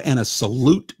nod and a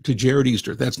salute to Jared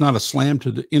Easter. That's not a slam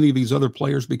to any of these other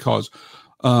players because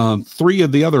 3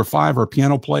 of the other 5 are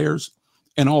piano players,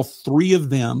 and all 3 of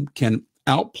them can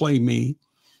outplay me.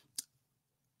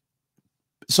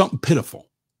 Something pitiful.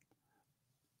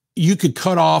 You could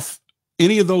cut off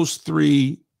any of those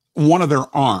 3, one of their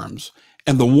arms,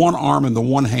 and the one arm and the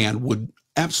one hand would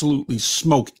absolutely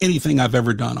smoke anything I've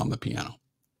ever done on the piano.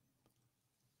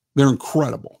 They're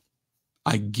incredible.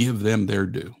 I give them their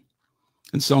due.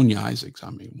 And Sonia Isaacs,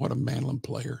 I mean, what a mandolin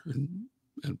player and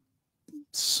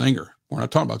singer. We're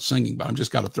not talking about singing, but I've just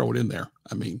got to throw it in there.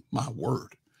 I mean, my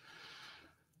word.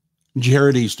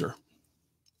 Jared Easter,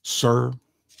 sir,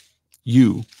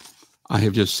 you, I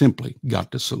have just simply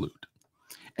got to salute.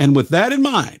 And with that in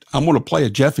mind, I'm going to play a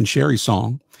Jeff and Sheri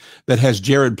song that has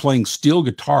Jared playing steel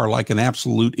guitar like an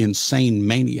absolute insane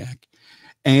maniac.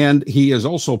 And he is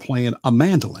also playing a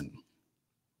mandolin.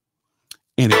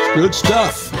 And it's good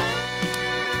stuff.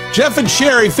 Jeff and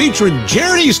Sheri featuring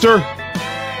Jared Easter.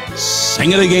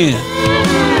 Sing it again.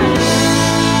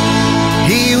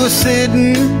 He was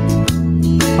sitting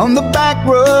on the back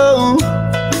row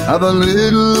of a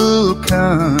little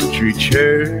country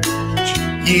church.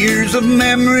 Years of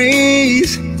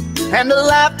memories and a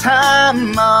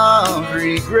lifetime of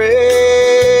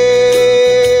regret.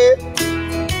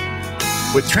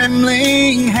 with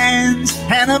trembling hands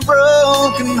and a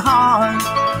broken heart.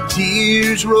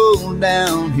 Tears rolled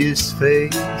down his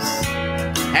face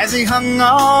as he hung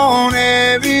on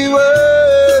every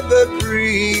word the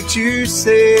preacher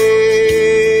said.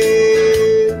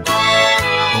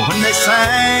 When they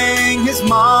sang his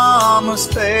mama's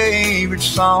favorite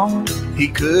song, he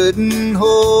couldn't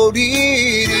hold it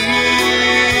in.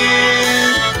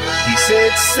 He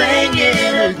said, sing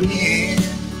it again,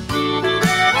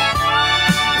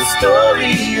 the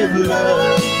story of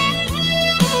love.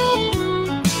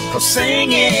 'Cause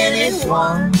singing it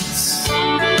once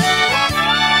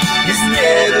is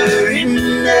never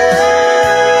enough.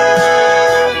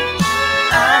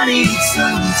 I need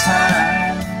some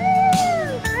time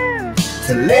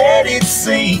to let it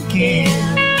sink in.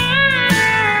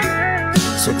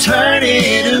 So turn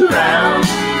it around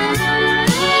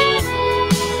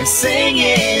and sing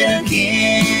it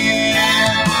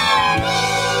again.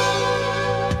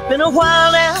 Been a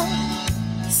while now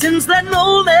since that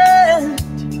moment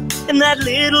in that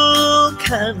little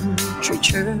country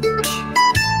church.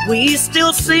 We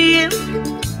still see him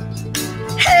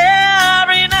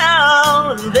every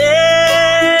now and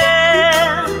then.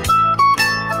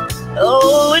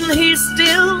 Oh, and he's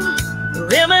still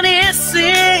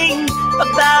reminiscing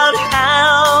about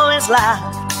how his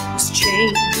life has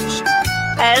changed,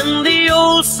 and the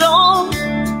old song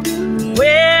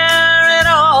where it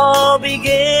all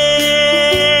began.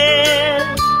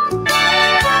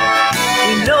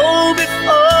 We know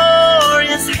before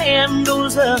his hand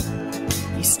goes up,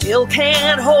 he still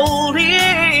can't hold it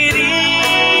in.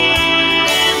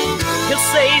 He'll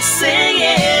say, sing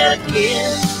it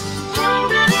again,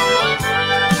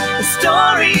 the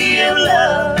story of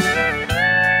love.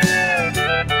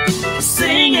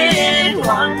 Sing it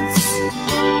once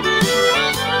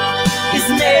is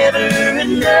never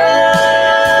enough.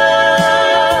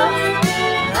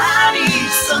 I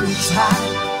need some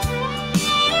time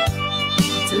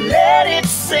to let it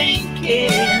sink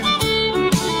in.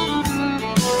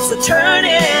 So turn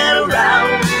it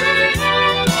around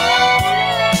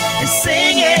and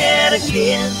sing it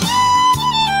again,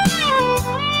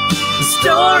 the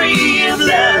story of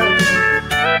love.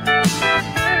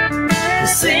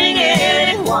 Sing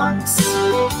it once,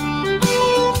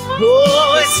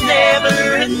 oh, it's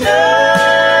never enough.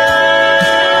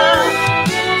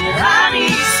 I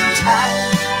need some time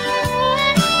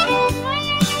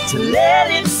to let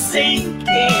it sink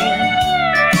in.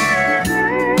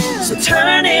 So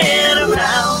turn it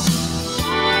around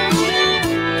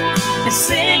and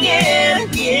sing it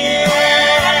again.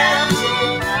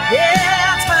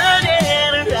 Yeah, turn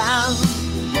it around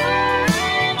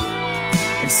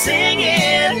and sing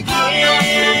it again.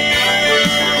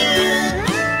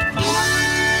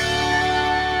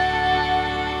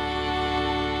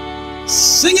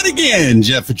 Sing it again,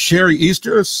 Jeff and Sheri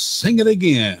Easter. Sing it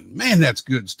again. Man, that's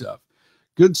good stuff.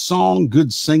 Good song,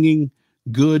 good singing,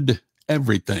 good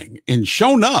everything. And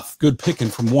sure enough, good picking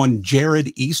from one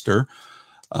Jared Easter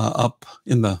up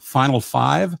in the final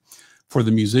 5 for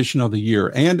the Musician of the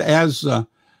Year. And as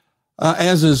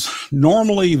is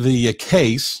normally the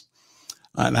case,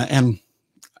 and I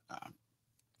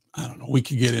don't know, we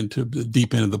could get into the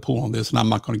deep end of the pool on this, and I'm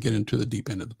not going to get into the deep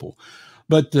end of the pool.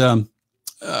 But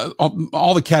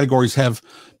all the categories have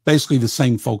basically the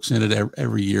same folks in it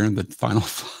every year in the final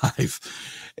 5.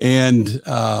 And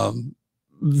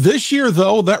this year,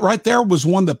 though, that right there was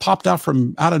one that popped out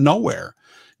of nowhere.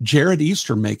 Jared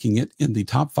Easter making it in the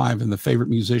top 5 in the favorite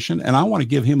musician. And I want to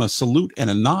give him a salute and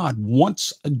a nod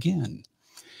once again,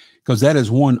 because that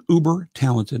is one uber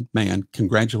talented man.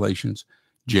 Congratulations,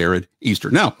 Jared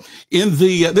Easter. Now, in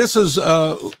the this is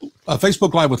a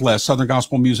Facebook Live with Les, Southern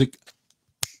Gospel Music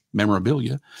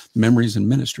memorabilia, memories and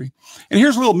ministry. And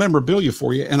here's a little memorabilia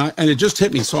for you. And it just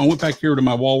hit me. So I went back here to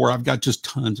my wall where I've got just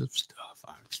tons of stuff.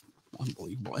 It's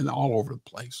unbelievable, and all over the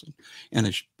place. And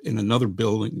it's in another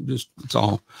building. Just it's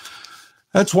all.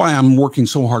 That's why I'm working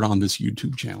so hard on this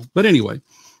YouTube channel. But anyway,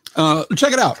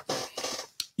 check it out.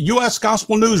 U.S.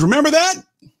 Gospel News. Remember that?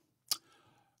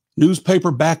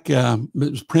 Newspaper back, it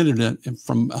was printed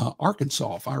from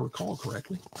Arkansas, if I recall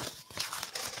correctly.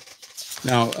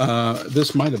 Now,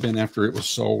 this might have been after it was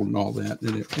sold and all that,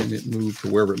 and it moved to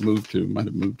wherever it moved to. It might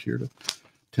have moved here to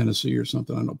Tennessee or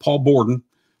something. I don't know. Paul Bowden,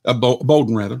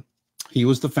 rather. He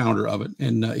was the founder of it,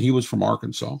 and he was from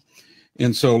Arkansas.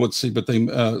 And so let's see, but they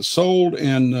sold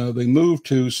and they moved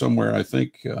to somewhere, I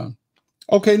think.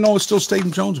 Okay, no, it still stayed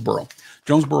in Jonesboro,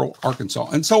 Arkansas.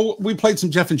 And so we played some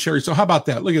Jeff and Sheri. So how about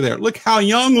that? Look at there. Look how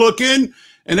young looking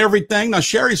and everything. Now,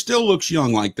 Sheri still looks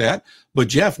young like that, but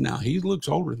Jeff now, he looks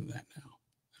older than that now.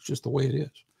 It's just the way it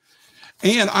is.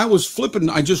 And I was flipping.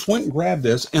 I just went and grabbed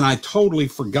this, and I totally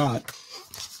forgot.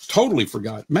 Totally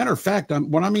forgot. Matter of fact,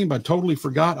 what I mean by totally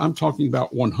forgot, I'm talking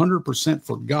about 100%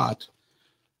 forgot,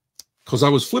 because I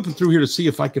was flipping through here to see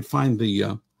if I could find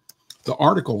the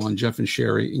article on Jeff and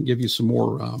Sheri and give you some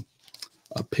more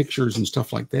pictures and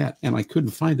stuff like that, and I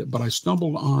couldn't find it. But I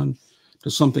stumbled on to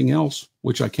something else,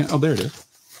 which I can't. Oh, there it is.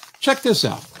 Check this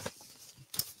out.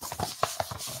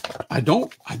 I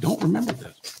don't remember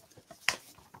this.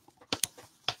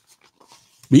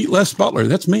 Meet Les Butler.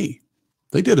 That's me.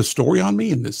 They did a story on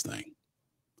me in this thing.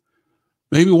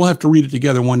 Maybe we'll have to read it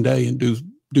together one day and do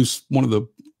one of the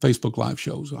Facebook Live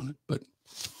shows on it. But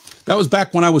that was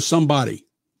back when I was somebody.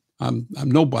 I'm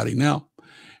nobody now,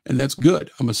 and that's good.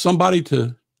 I'm a somebody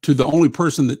to the only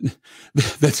person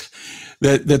that's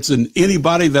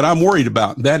anybody that I'm worried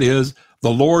about. And that is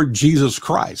the Lord Jesus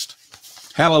Christ.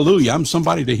 Hallelujah. I'm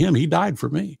somebody to him. He died for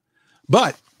me.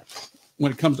 But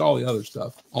when it comes to all the other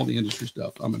stuff, all the industry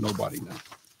stuff, I'm a nobody now.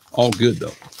 All good,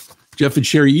 though. Jeff and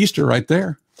Sheri Easter right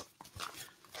there.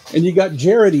 And you got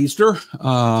Jared Easter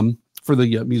for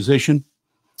the musician.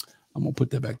 I'm going to put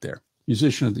that back there.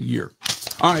 Musician of the year.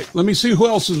 All right, let me see who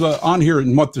else is on here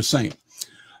and what they're saying.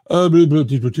 We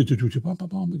got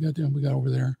over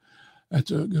there.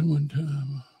 That's a good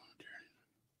one.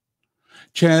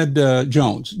 Chad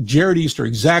Jones. Jared Easter,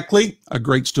 exactly. A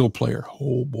great steel player.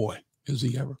 Oh, boy, is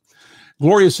he ever.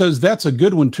 Gloria says, that's a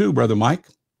good one, too, Brother Mike.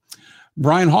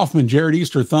 Brian Hoffman, Jared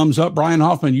Easter, thumbs up. Brian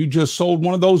Hoffman, you just sold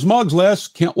one of those mugs, Les.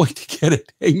 Can't wait to get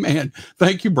it. Amen.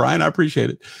 Thank you, Brian. I appreciate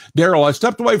it. Daryl, I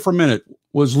stepped away for a minute.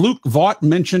 Was Luke Vaught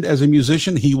mentioned as a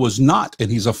musician? He was not, and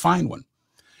he's a fine one.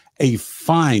 A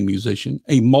fine musician,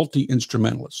 a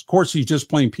multi-instrumentalist. Of course, he's just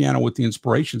playing piano with the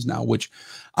Inspirations now, which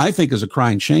I think is a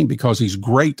crying shame because he's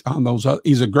great on those.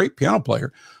 He's a great piano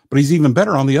player, but he's even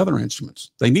better on the other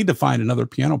instruments. They need to find another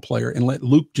piano player and let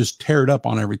Luke just tear it up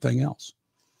on everything else.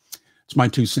 It's my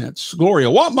 2 cents.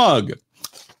 Gloria, what mug?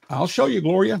 I'll show you,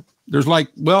 Gloria. There's like,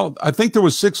 well, I think there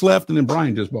was 6 left, and then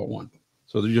Brian just bought one.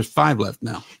 So there's just 5 left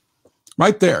now.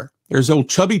 Right there. There's old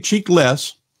chubby cheek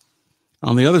Les.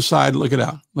 On the other side, look it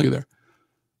out. Look at there.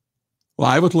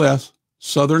 Live with Les,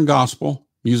 Southern Gospel,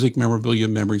 Music, Memorabilia,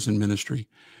 Memories, and Ministry.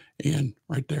 And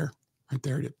right there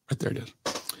it is.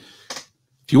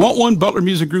 If you want one,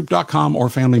 butlermusicgroup.com or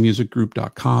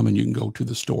familymusicgroup.com, and you can go to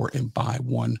the store and buy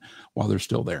one while they're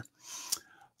still there.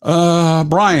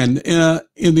 Brian,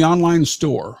 in the online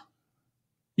store.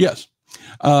 Yes.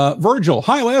 Virgil.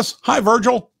 Hi, Les. Hi,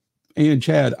 Virgil. And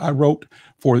Chad, I wrote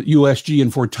for USG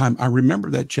and for time. I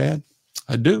remember that, Chad.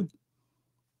 I do.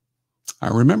 I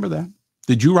remember that.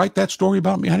 Did you write that story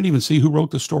about me? I didn't even see who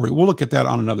wrote the story. We'll look at that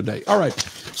on another day. All right.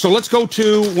 So let's go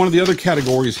to one of the other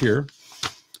categories here.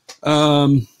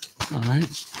 All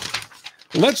right.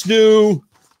 Let's do,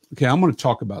 okay, I'm going to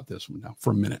talk about this one now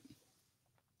for a minute.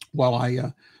 While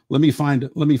let me find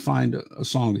a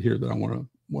song here that I want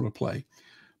to play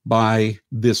by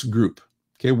this group.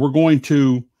 Okay, we're going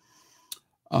to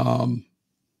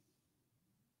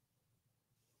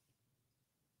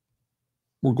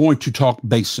talk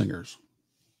bass singers.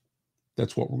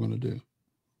 That's what we're going to do.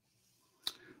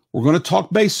 We're going to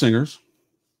talk bass singers.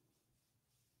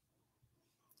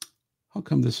 How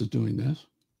come this is doing this?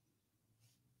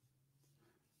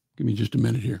 Give me just a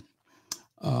minute here.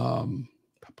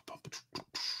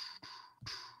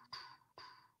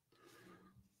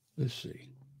 Let's see.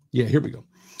 Yeah, here we go.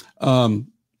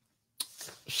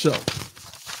 So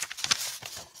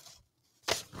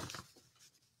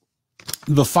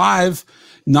the 5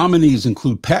 nominees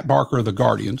include Pat Barker of the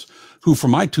Guardians, who, for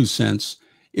my 2 cents,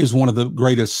 is one of the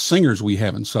greatest singers we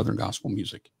have in Southern gospel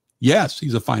music. Yes,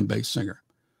 he's a fine bass singer,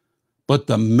 but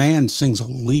the man sings a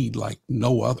lead like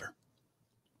no other.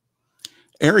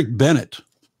 Eric Bennett,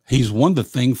 he's won the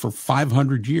thing for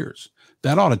 500 years.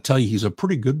 That ought to tell you he's a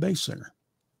pretty good bass singer.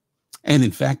 And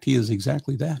in fact, he is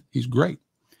exactly that. He's great.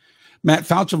 Matt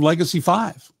Fouch of Legacy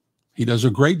 5. He does a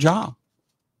great job.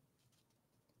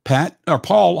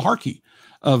 Paul Harkey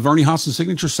of Vernie Haas's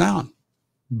Signature Sound.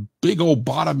 Big old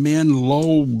bottom end,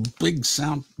 low, big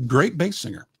sound. Great bass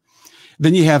singer.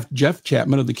 Then you have Jeff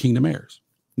Chapman of the Kingdom Heirs.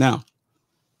 Now,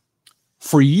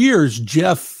 for years,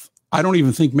 Jeff, I don't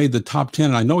even think made the top 10.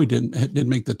 And I know he didn't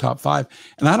make the top 5.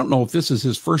 And I don't know if this is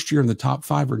his first year in the top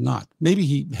 5 or not. Maybe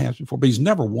he has before, but he's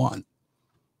never won.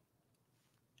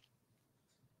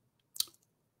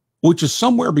 Which is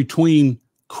somewhere between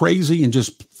crazy and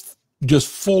just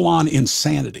full-on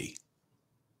insanity.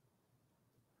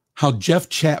 How Jeff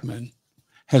Chapman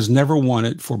has never won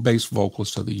it for Bass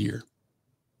Vocalist of the Year,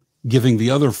 giving the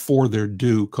other 4 their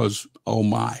due because, oh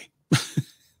my,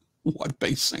 what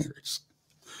bass singers.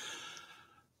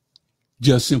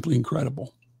 Just simply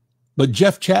incredible. But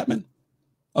Jeff Chapman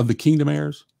of the Kingdom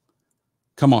Heirs,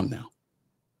 come on now.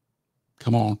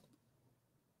 Come on.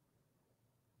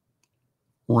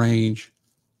 Range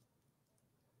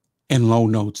and low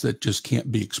notes that just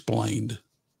can't be explained.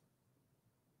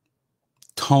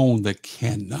 Tone that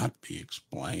cannot be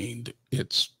explained.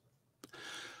 It's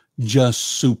just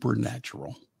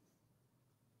supernatural.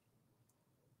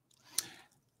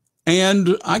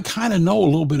 And I kind of know a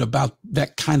little bit about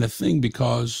that kind of thing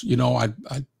because, you know, I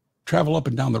travel up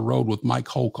and down the road with Mike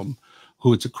Holcomb,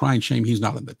 who it's a crying shame he's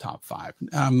not in the top 5.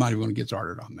 I'm not even going to get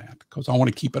started on that because I want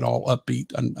to keep it all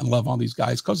upbeat and love all these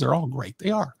guys because they're all great.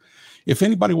 They are. If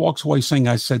anybody walks away saying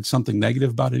I said something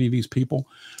negative about any of these people,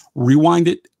 rewind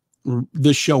it,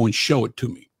 this show, and show it to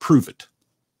me. Prove it.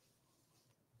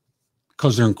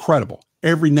 Because they're incredible.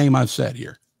 Every name I've said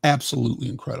here, absolutely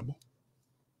incredible.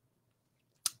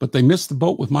 But they missed the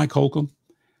boat with Mike Holcomb,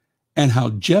 and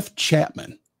how Jeff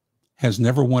Chapman has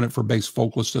never won it for Bass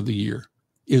Vocalist of the Year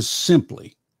is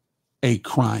simply a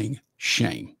crying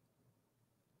shame.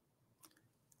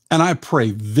 And I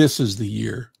pray this is the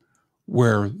year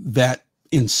where that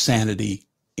insanity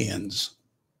ends.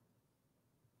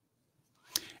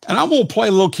 And I'm going to play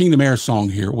a little Kingdom Air song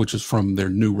here, which is from their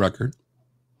new record.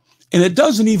 And it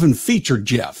doesn't even feature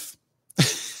Jeff.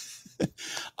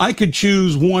 I could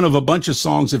choose one of a bunch of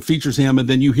songs that features him, and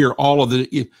then you hear all of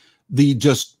the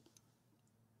just,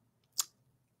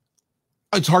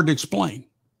 it's hard to explain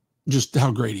just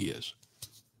how great he is.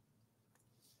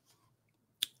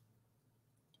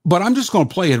 But I'm just going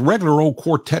to play a regular old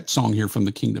quartet song here from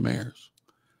the Kingdom Heirs.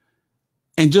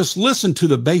 And just listen to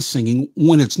the bass singing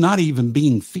when it's not even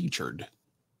being featured.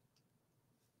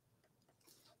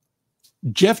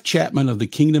 Jeff Chapman of the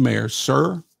Kingdom Heirs,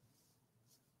 sir,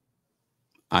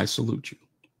 I salute you.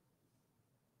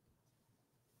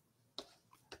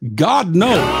 God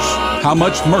knows how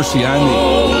much mercy I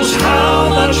need. How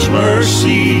much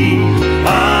mercy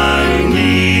I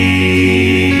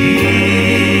need.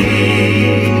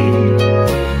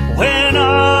 When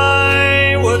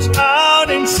I was out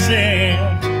in sin,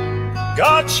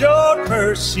 God showed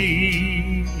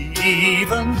mercy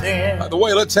even then. By the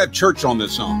way, let's have church on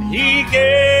this song. He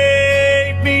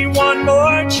gave me one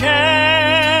more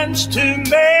chance to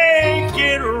make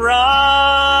it right.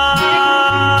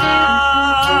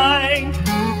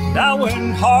 Now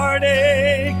when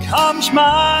heartache comes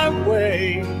my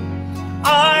way,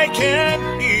 I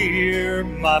can hear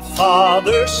my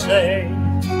Father say,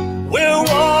 we'll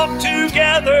walk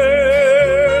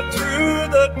together through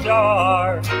the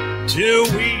dark till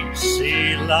we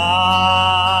see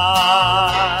light.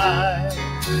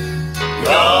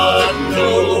 God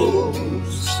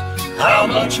knows how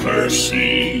much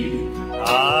mercy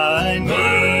I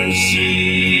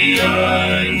need.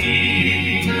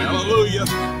 Hallelujah.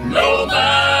 No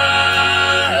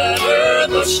matter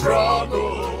the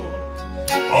struggle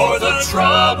or the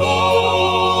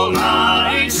trouble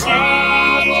I see,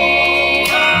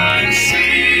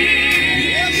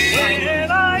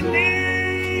 when I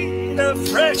need a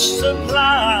fresh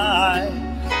supply,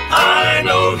 I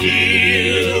know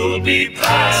He'll be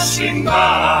passing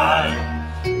by.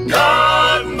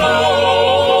 God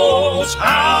knows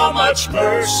how much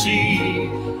mercy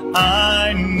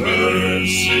I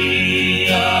need.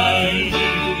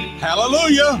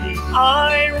 Hallelujah.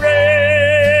 I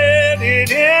read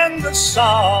it in the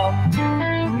Psalm.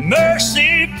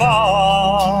 Mercy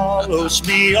follows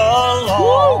me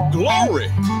along. Woo,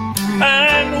 glory.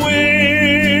 And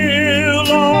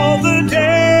will all the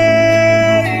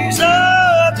days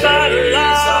of my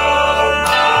life.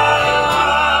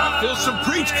 Feel some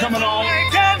preach coming on. I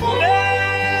can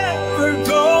never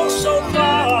go so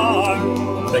far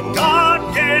that God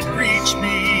can't reach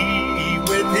me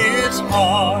with His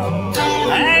arm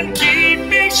and keep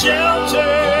me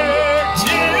sheltered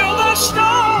till the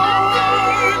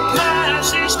storm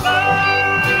passes by.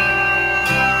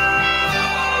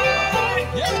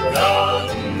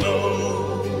 God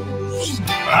knows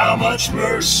how much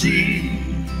mercy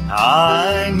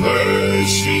I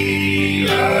need.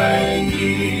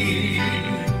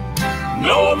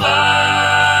 No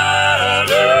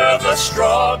matter the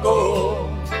struggle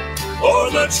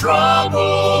or the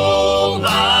trouble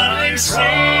I see,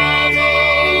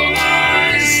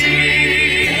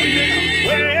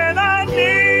 when I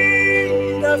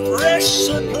need a fresh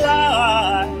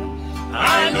supply,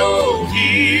 I know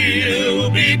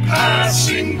He'll be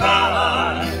passing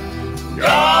by.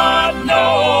 God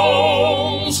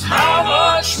knows how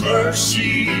much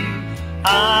mercy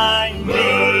I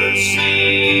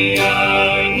need.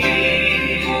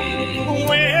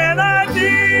 When I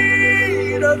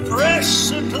need a fresh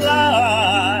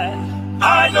supply,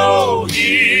 I know He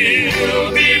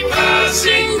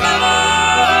passing by.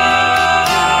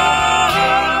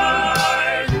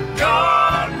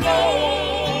 God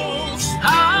knows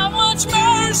how much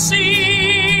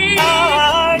mercy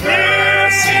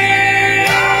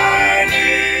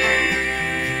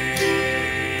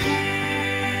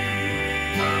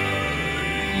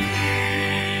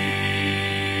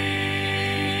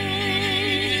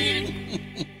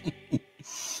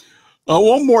I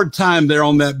one more time there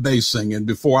on that bass singing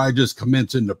before I just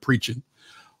commence into preaching.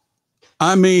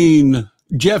 I mean,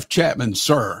 Jeff Chapman,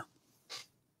 sir.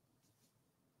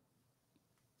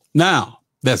 Now,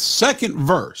 the second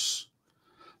verse,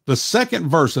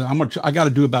 I got to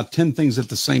do about 10 things at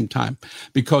the same time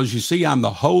because you see, I'm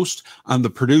the host, I'm the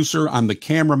producer, I'm the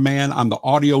cameraman, I'm the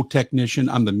audio technician,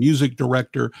 I'm the music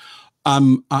director.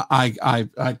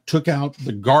 I took out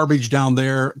the garbage down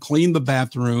there, cleaned the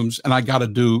bathrooms, and I got to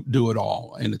do it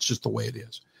all. And it's just the way it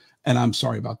is. And I'm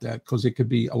sorry about that because it could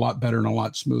be a lot better and a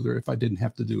lot smoother if I didn't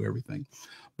have to do everything.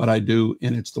 But I do,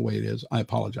 and it's the way it is. I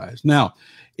apologize. Now,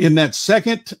 in that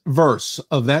second verse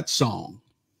of that song,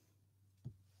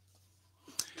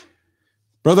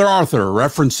 Brother Arthur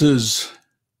references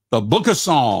the book of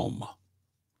Psalm.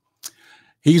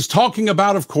 He's talking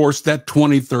about, of course, that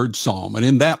 23rd Psalm. And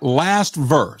in that last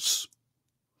verse,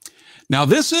 now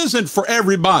this isn't for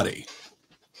everybody.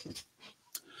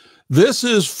 This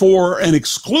is for an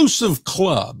exclusive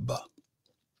club.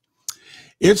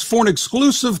 It's for an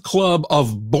exclusive club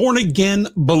of born-again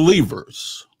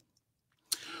believers.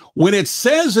 When it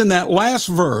says in that last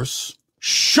verse,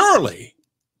 surely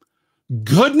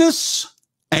goodness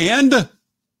and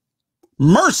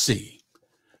mercy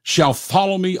shall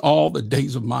follow me all the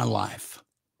days of my life.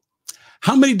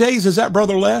 How many days is that,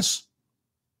 Brother Les?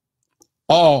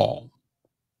 All.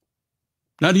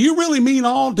 Now, do you really mean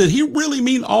all? Did he really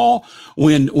mean all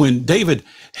when David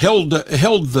held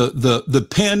the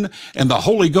pen and the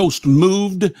Holy Ghost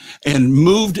moved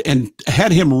and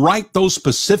had him write those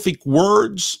specific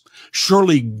words?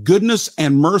 Surely goodness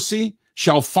and mercy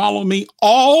shall follow me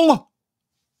all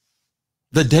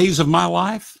the days of my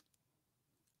life.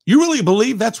 You really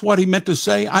believe that's what he meant to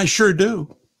say? I sure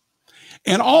do.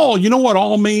 And all, you know what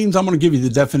all means? I'm going to give you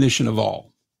the definition of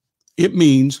all. It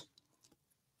means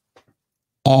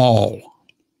all.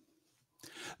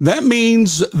 That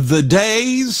means the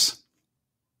days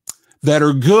that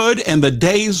are good and the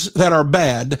days that are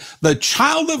bad. The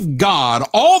child of God,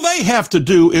 all they have to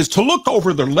do is to look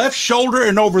over their left shoulder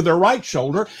and over their right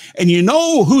shoulder, and you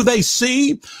know who they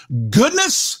see?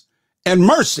 Goodness and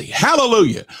mercy.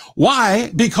 Hallelujah.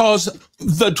 Why? Because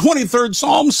the 23rd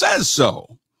Psalm says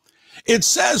so. It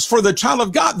says for the child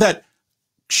of God that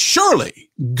surely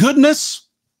goodness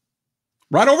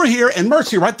right over here and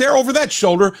mercy right there over that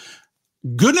shoulder,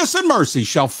 goodness and mercy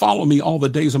shall follow me all the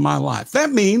days of my life. That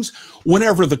means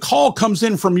whenever the call comes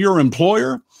in from your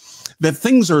employer that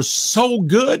things are so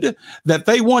good that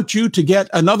they want you to get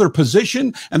another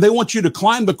position and they want you to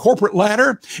climb the corporate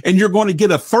ladder and you're going to get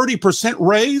a 30%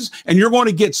 raise and you're going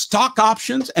to get stock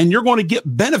options and you're going to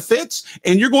get benefits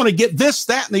and you're going to get this,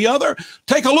 that, and the other.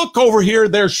 Take a look over here.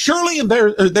 There's surely and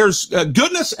there's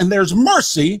goodness and there's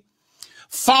mercy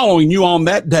following you on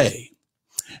that day.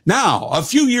 Now, a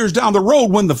few years down the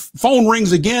road, when the phone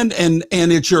rings again and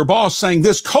it's your boss saying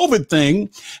this COVID thing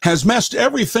has messed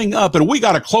everything up and we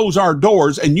got to close our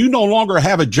doors and you no longer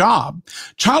have a job,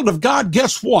 child of God,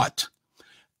 guess what?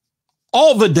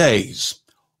 All the days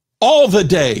of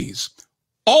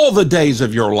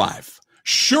your life,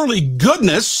 surely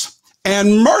goodness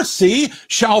and mercy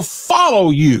shall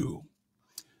follow you.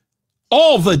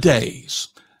 All the days.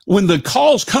 When the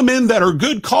calls come in that are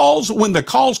good calls, when the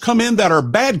calls come in that are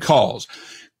bad calls,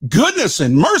 goodness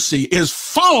and mercy is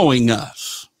following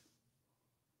us.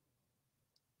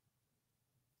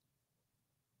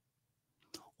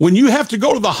 When you have to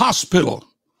go to the hospital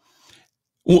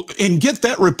and get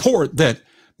that report that,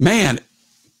 man,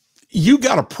 you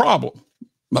got a problem,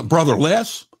 my brother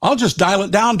Les, I'll just dial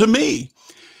it down to me.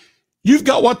 You've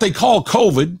got what they call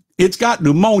COVID. It's got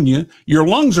pneumonia, your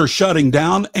lungs are shutting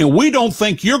down, and we don't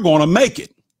think you're going to make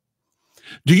it.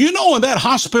 Do you know in that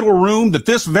hospital room that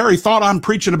this very thought I'm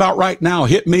preaching about right now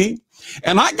hit me?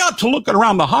 And I got to looking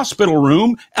around the hospital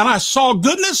room, and I saw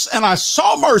goodness and I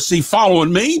saw mercy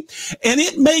following me, and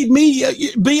it made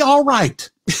me be all right.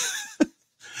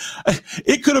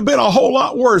 It could have been a whole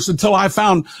lot worse until I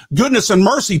found goodness and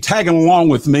mercy tagging along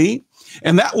with me.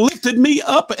 And that lifted me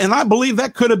up, and I believe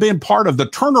that could have been part of the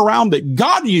turnaround that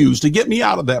God used to get me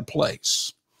out of that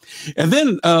place. And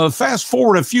then fast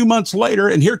forward a few months later,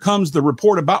 and here comes the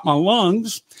report about my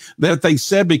lungs. that they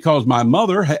said because my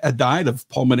mother had died of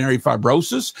pulmonary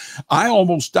fibrosis, I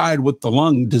almost died with the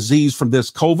lung disease from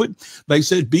this COVID. They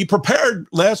said, be prepared,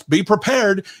 Les, be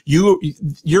prepared.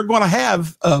 You're going to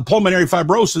have pulmonary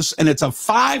fibrosis, and it's a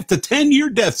 5 to 10 year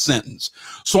death sentence.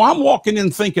 So I'm walking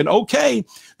in thinking, okay,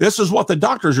 this is what the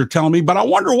doctors are telling me, but I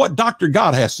wonder what Dr.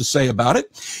 God has to say about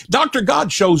it. Dr.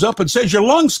 God shows up and says, your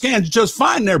lung scan's just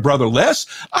fine there, Brother Les.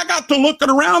 I got to looking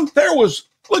around. There was,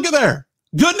 look at there,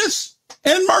 goodness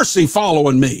and mercy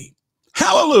following me.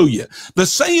 Hallelujah. The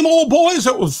same old boys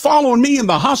that was following me in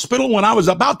the hospital when I was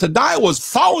about to die was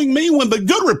following me when the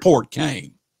good report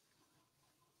came.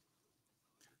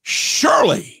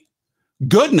 Surely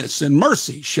goodness and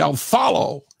mercy shall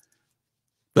follow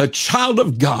the child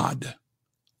of God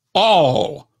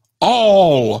all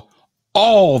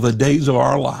the days of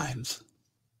our lives.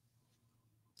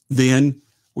 Then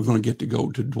we're going to get to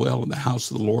go to dwell in the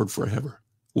house of the Lord forever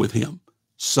with him.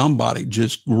 Somebody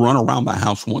just run around the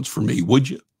house once for me, would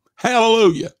you?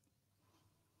 Hallelujah.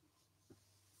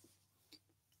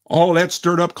 All of that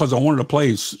stirred up because I wanted to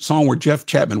play a song where Jeff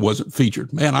Chapman wasn't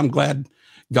featured. Man, I'm glad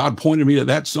God pointed me to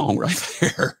that song right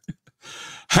there.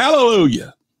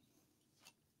 Hallelujah.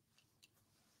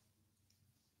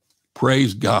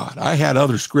 Praise God. I had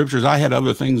other scriptures. I had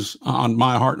other things on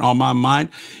my heart and on my mind.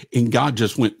 And God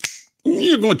just went,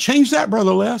 you're going to change that,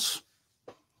 Brother Les?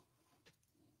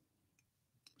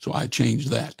 So I changed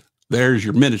that. There's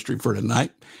your ministry for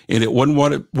tonight. And it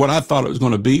wasn't what I thought it was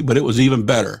going to be, but it was even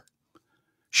better.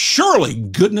 Surely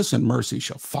goodness and mercy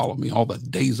shall follow me all the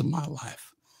days of my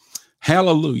life.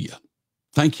 Hallelujah.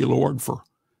 Thank you, Lord, for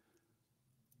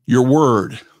your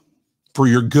word, for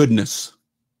your goodness,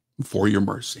 for your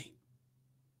mercy.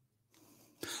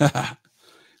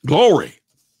 Glory.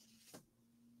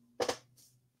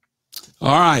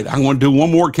 All right, I'm going to do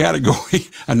one more category.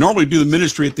 I normally do the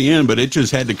ministry at the end, but it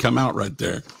just had to come out right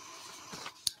there.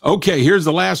 Okay, here's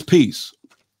the last piece.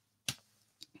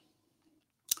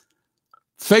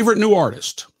 Favorite new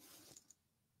artist.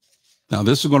 Now,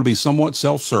 this is going to be somewhat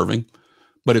self-serving,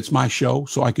 but it's my show,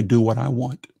 so I could do what I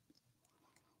want.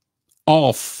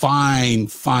 All fine,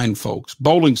 fine folks.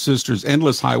 Bowling Sisters,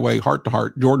 Endless Highway, Heart to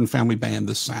Heart, Jordan Family Band,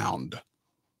 The Sound.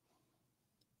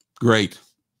 Great,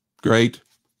 great,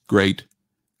 great,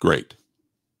 great.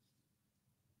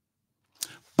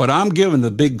 But I'm giving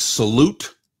the big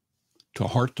salute to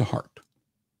Heart to Heart.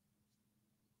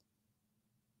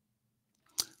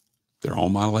 They're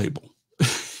on my label.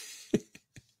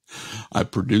 I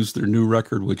produced their new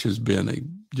record, which has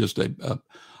been just a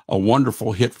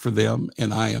wonderful hit for them,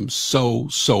 and I am so,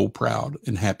 so proud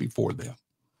and happy for them.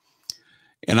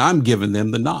 And I'm giving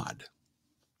them the nod.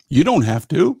 You don't have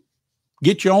to.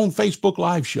 Get your own Facebook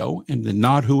Live show and then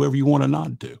nod whoever you want to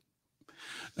nod to.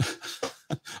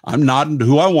 I'm nodding to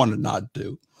who I want to nod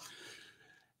to.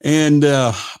 And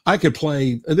I could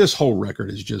play, this whole record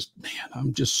is just, man,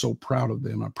 I'm just so proud of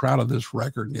them. I'm proud of this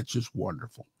record, and it's just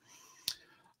wonderful.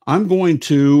 I'm going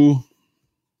to,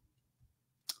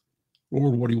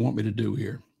 Lord, what do you want me to do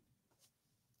here?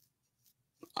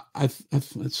 Let's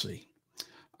see.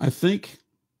 I think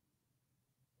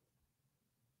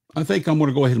I'm going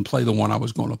to go ahead and play the one I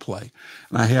was going to play.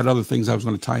 And I had other things I was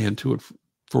going to tie into it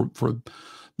for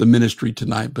the ministry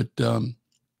tonight, but well,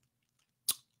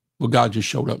 God just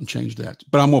showed up and changed that.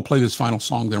 But I'm going to play this final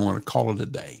song, then we're going to call it a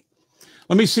day.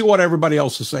 Let me see what everybody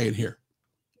else is saying here.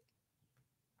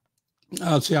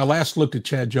 Let's see, I last looked at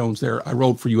Chad Jones there. I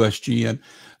wrote for USGN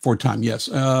for a time. Yes.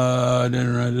 Mike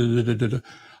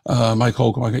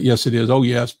Holcomb. Yes, it is. Oh,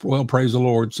 yes. Well, praise the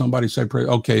Lord. Somebody say praise.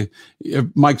 Okay.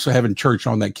 Mike's having church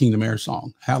on that Kingdom Air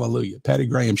song. Hallelujah. Patty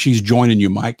Graham, she's joining you,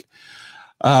 Mike.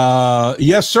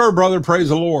 Yes, sir, brother. Praise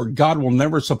the Lord. God will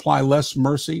never supply less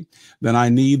mercy than I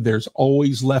need. There's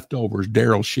always leftovers.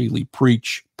 Daryl Sheely.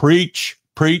 Preach, preach,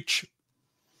 preach.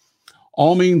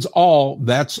 All means all.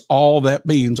 That's all that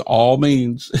means. All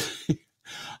means.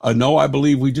 No, I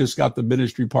believe we just got the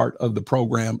ministry part of the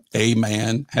program.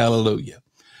 Amen. Hallelujah.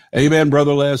 Amen,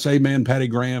 Brother Les. Amen, Patty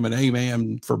Graham. And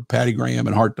amen for Patty Graham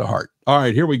and Heart to Heart. All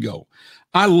right, here we go.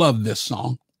 I love this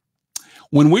song.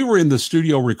 When we were in the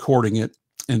studio recording it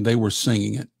and they were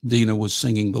singing it, Dina was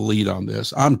singing the lead on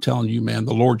this. I'm telling you, man,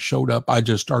 the Lord showed up. I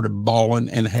just started bawling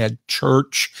and had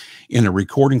church in a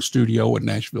recording studio in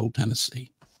Nashville,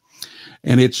 Tennessee.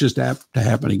 And it's just apt to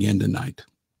happen again tonight.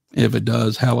 If it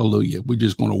does, hallelujah. We're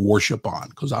just going to worship on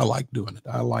because I like doing it.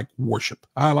 I like worship.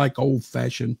 I like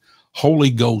old-fashioned,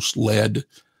 Holy Ghost-led,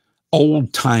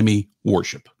 old-timey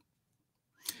worship.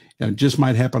 And it just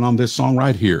might happen on this song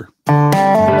right here.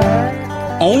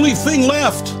 Only thing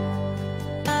left.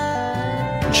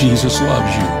 Jesus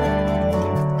loves you.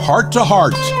 Heart to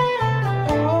Heart.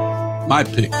 my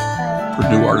pick for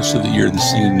New Artist of the Year, the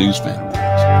Singing News Fan Awards.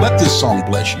 Let this song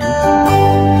bless you.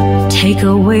 Take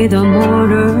away the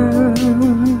mortar,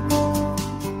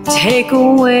 take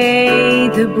away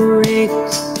the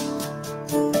bricks,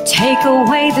 take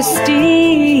away the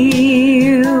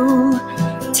steel,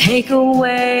 take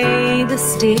away the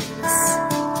sticks,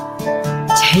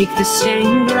 take the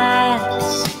stained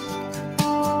glass,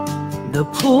 the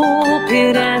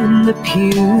pulpit and the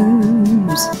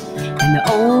pews, and the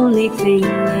only thing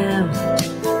left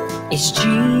is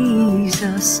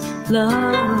Jesus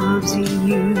loves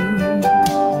you.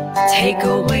 Take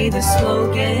away the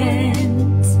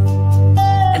slogans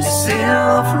and the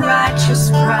self-righteous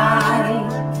pride.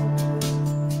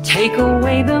 Take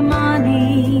away the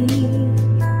money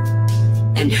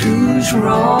and who's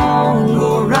wrong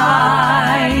or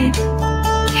right.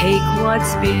 Take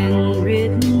what's been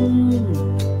written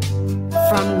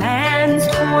from man's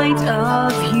point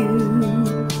of view.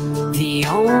 The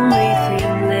only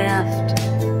thing left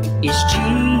is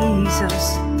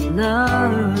Jesus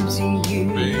loves you.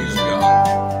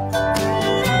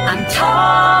 I'm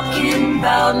talking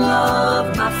about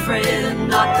love, my friend,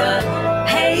 not the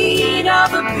hate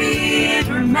of a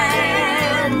bitter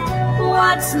man.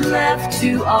 What's left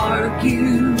to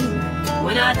argue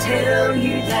when I tell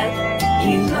you that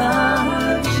He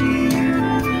loves you?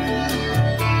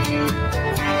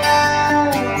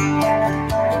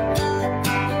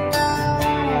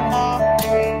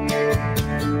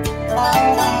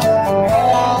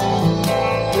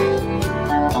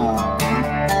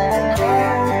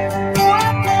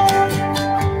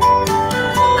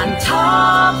 I'm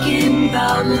talking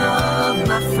about love,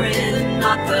 my friend,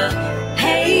 not the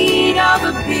hate of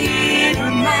a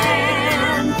bitter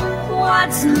man.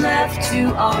 What's left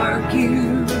to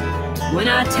argue when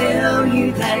I tell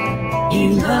you that He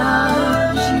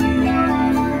loves you?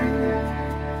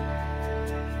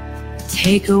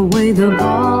 Take away the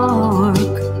bark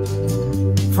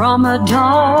from a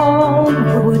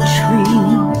dogwood tree,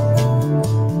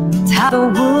 tie the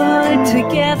wood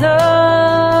together,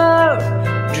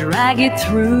 drag it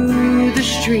through the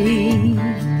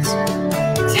streets.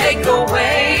 Take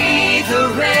away the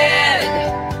red,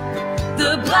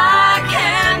 the black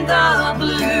and the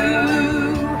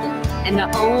blue, and the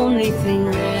only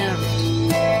thing left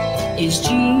is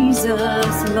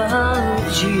Jesus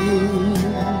loves you.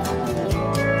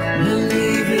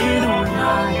 Believe it or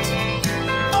not,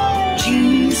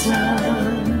 Jesus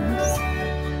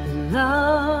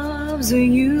loves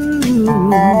you. He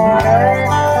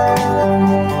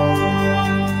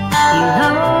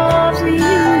loves you.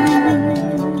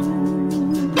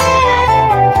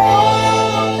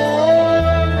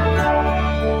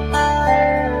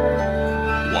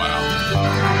 Wow.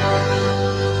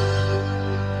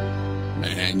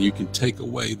 Man, you can take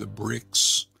away the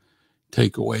bricks,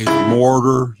 take away the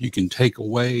mortar, you can take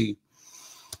away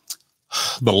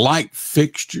the light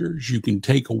fixtures, you can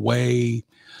take away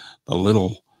the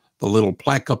little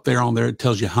plaque up there on there. It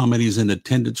tells you how many's in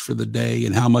attendance for the day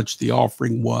and how much the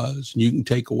offering was. And you can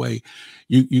take away,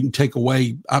 you can take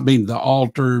away, I mean, the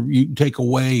altar, you can take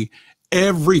away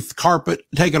every carpet,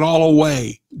 take it all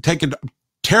away,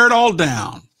 tear it all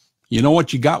down. You know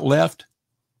what you got left?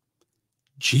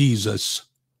 Jesus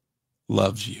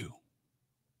loves you.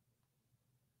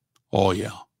 Oh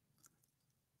yeah.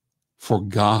 For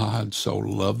God so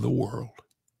loved the world,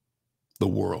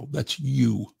 that's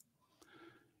you.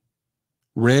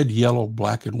 Red, yellow,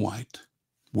 black, and white,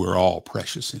 we're all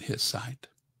precious in His sight.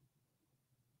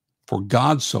 For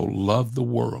God so loved the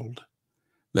world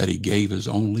that He gave His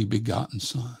only begotten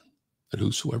Son, that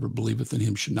whosoever believeth in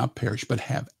Him should not perish, but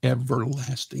have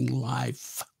everlasting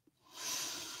life.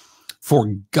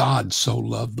 For God so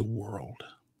loved the world.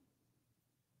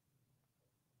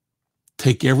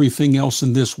 Take everything else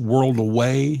in this world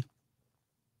away.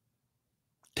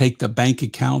 Take the bank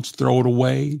accounts, throw it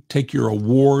away. Take your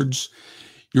awards,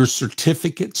 your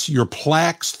certificates, your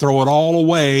plaques, throw it all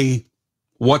away.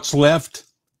 What's left?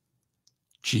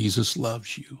 Jesus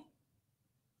loves you.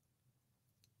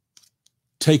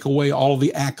 Take away all of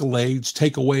the accolades.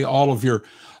 Take away all of your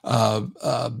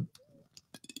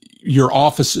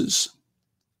offices.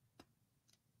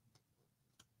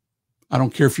 I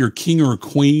don't care if you're a king or a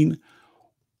queen,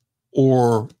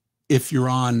 or if you're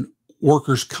on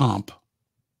workers' comp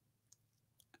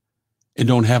and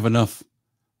don't have enough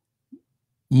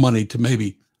money to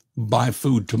maybe buy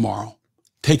food tomorrow.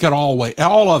 Take it all away,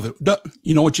 all of it.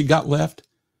 You know what you got left?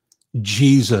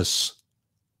 Jesus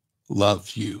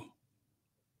loves you.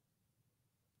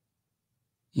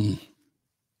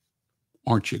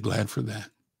 Aren't you glad for that?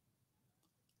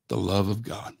 The love of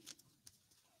God.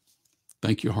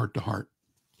 Thank you, heart to heart.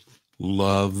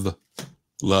 love,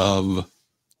 love,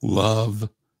 love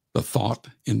the thought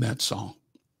in that song.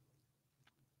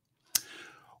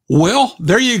 Well,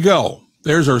 there you go.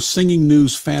 There's our Singing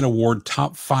News Fan Award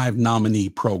Top 5 nominee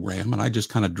program. And I just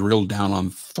kind of drilled down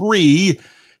on 3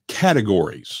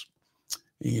 categories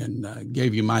and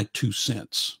gave you my 2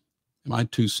 cents. My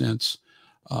 2 cents,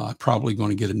 probably going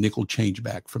to get a nickel change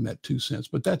back from that 2 cents,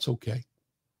 but that's okay.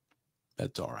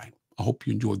 That's all right. I hope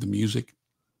you enjoyed the music.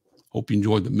 Hope you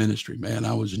enjoyed the ministry, man.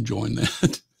 I was enjoying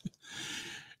that.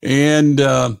 And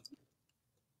the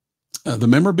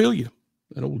memorabilia,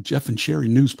 that old Jeff and Sheri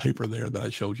newspaper there that I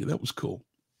showed you, that was cool.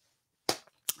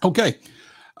 Okay.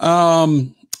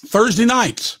 Thursday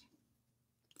night,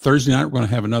 we're going to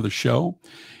have another show,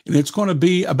 and it's going to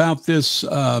be about this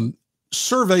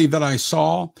survey that I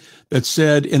saw that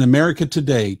said in America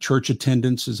today, church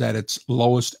attendance is at its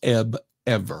lowest ebb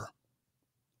ever.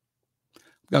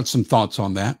 Got some thoughts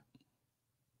on that.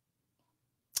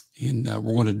 And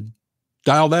we're going to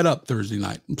dial that up Thursday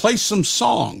night and play some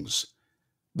songs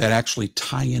that actually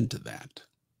tie into that.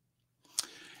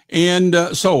 And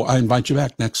so I invite you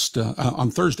back next on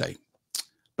Thursday,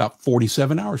 about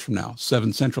 47 hours from now,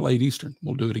 7 Central, 8 Eastern.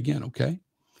 We'll do it again, okay?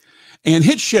 And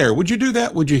hit share. Would you do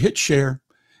that? Would you hit share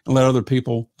and let other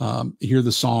people hear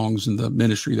the songs and the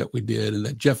ministry that we did and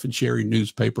that Jeff and Sheri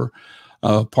newspaper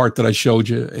part that I showed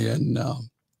you,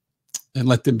 and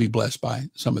let them be blessed by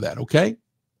some of that, okay?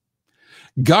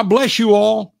 God bless you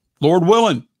all, Lord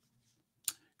willing.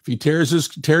 If he tarries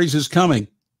his coming,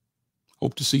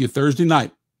 hope to see you Thursday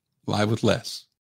night, live with Les.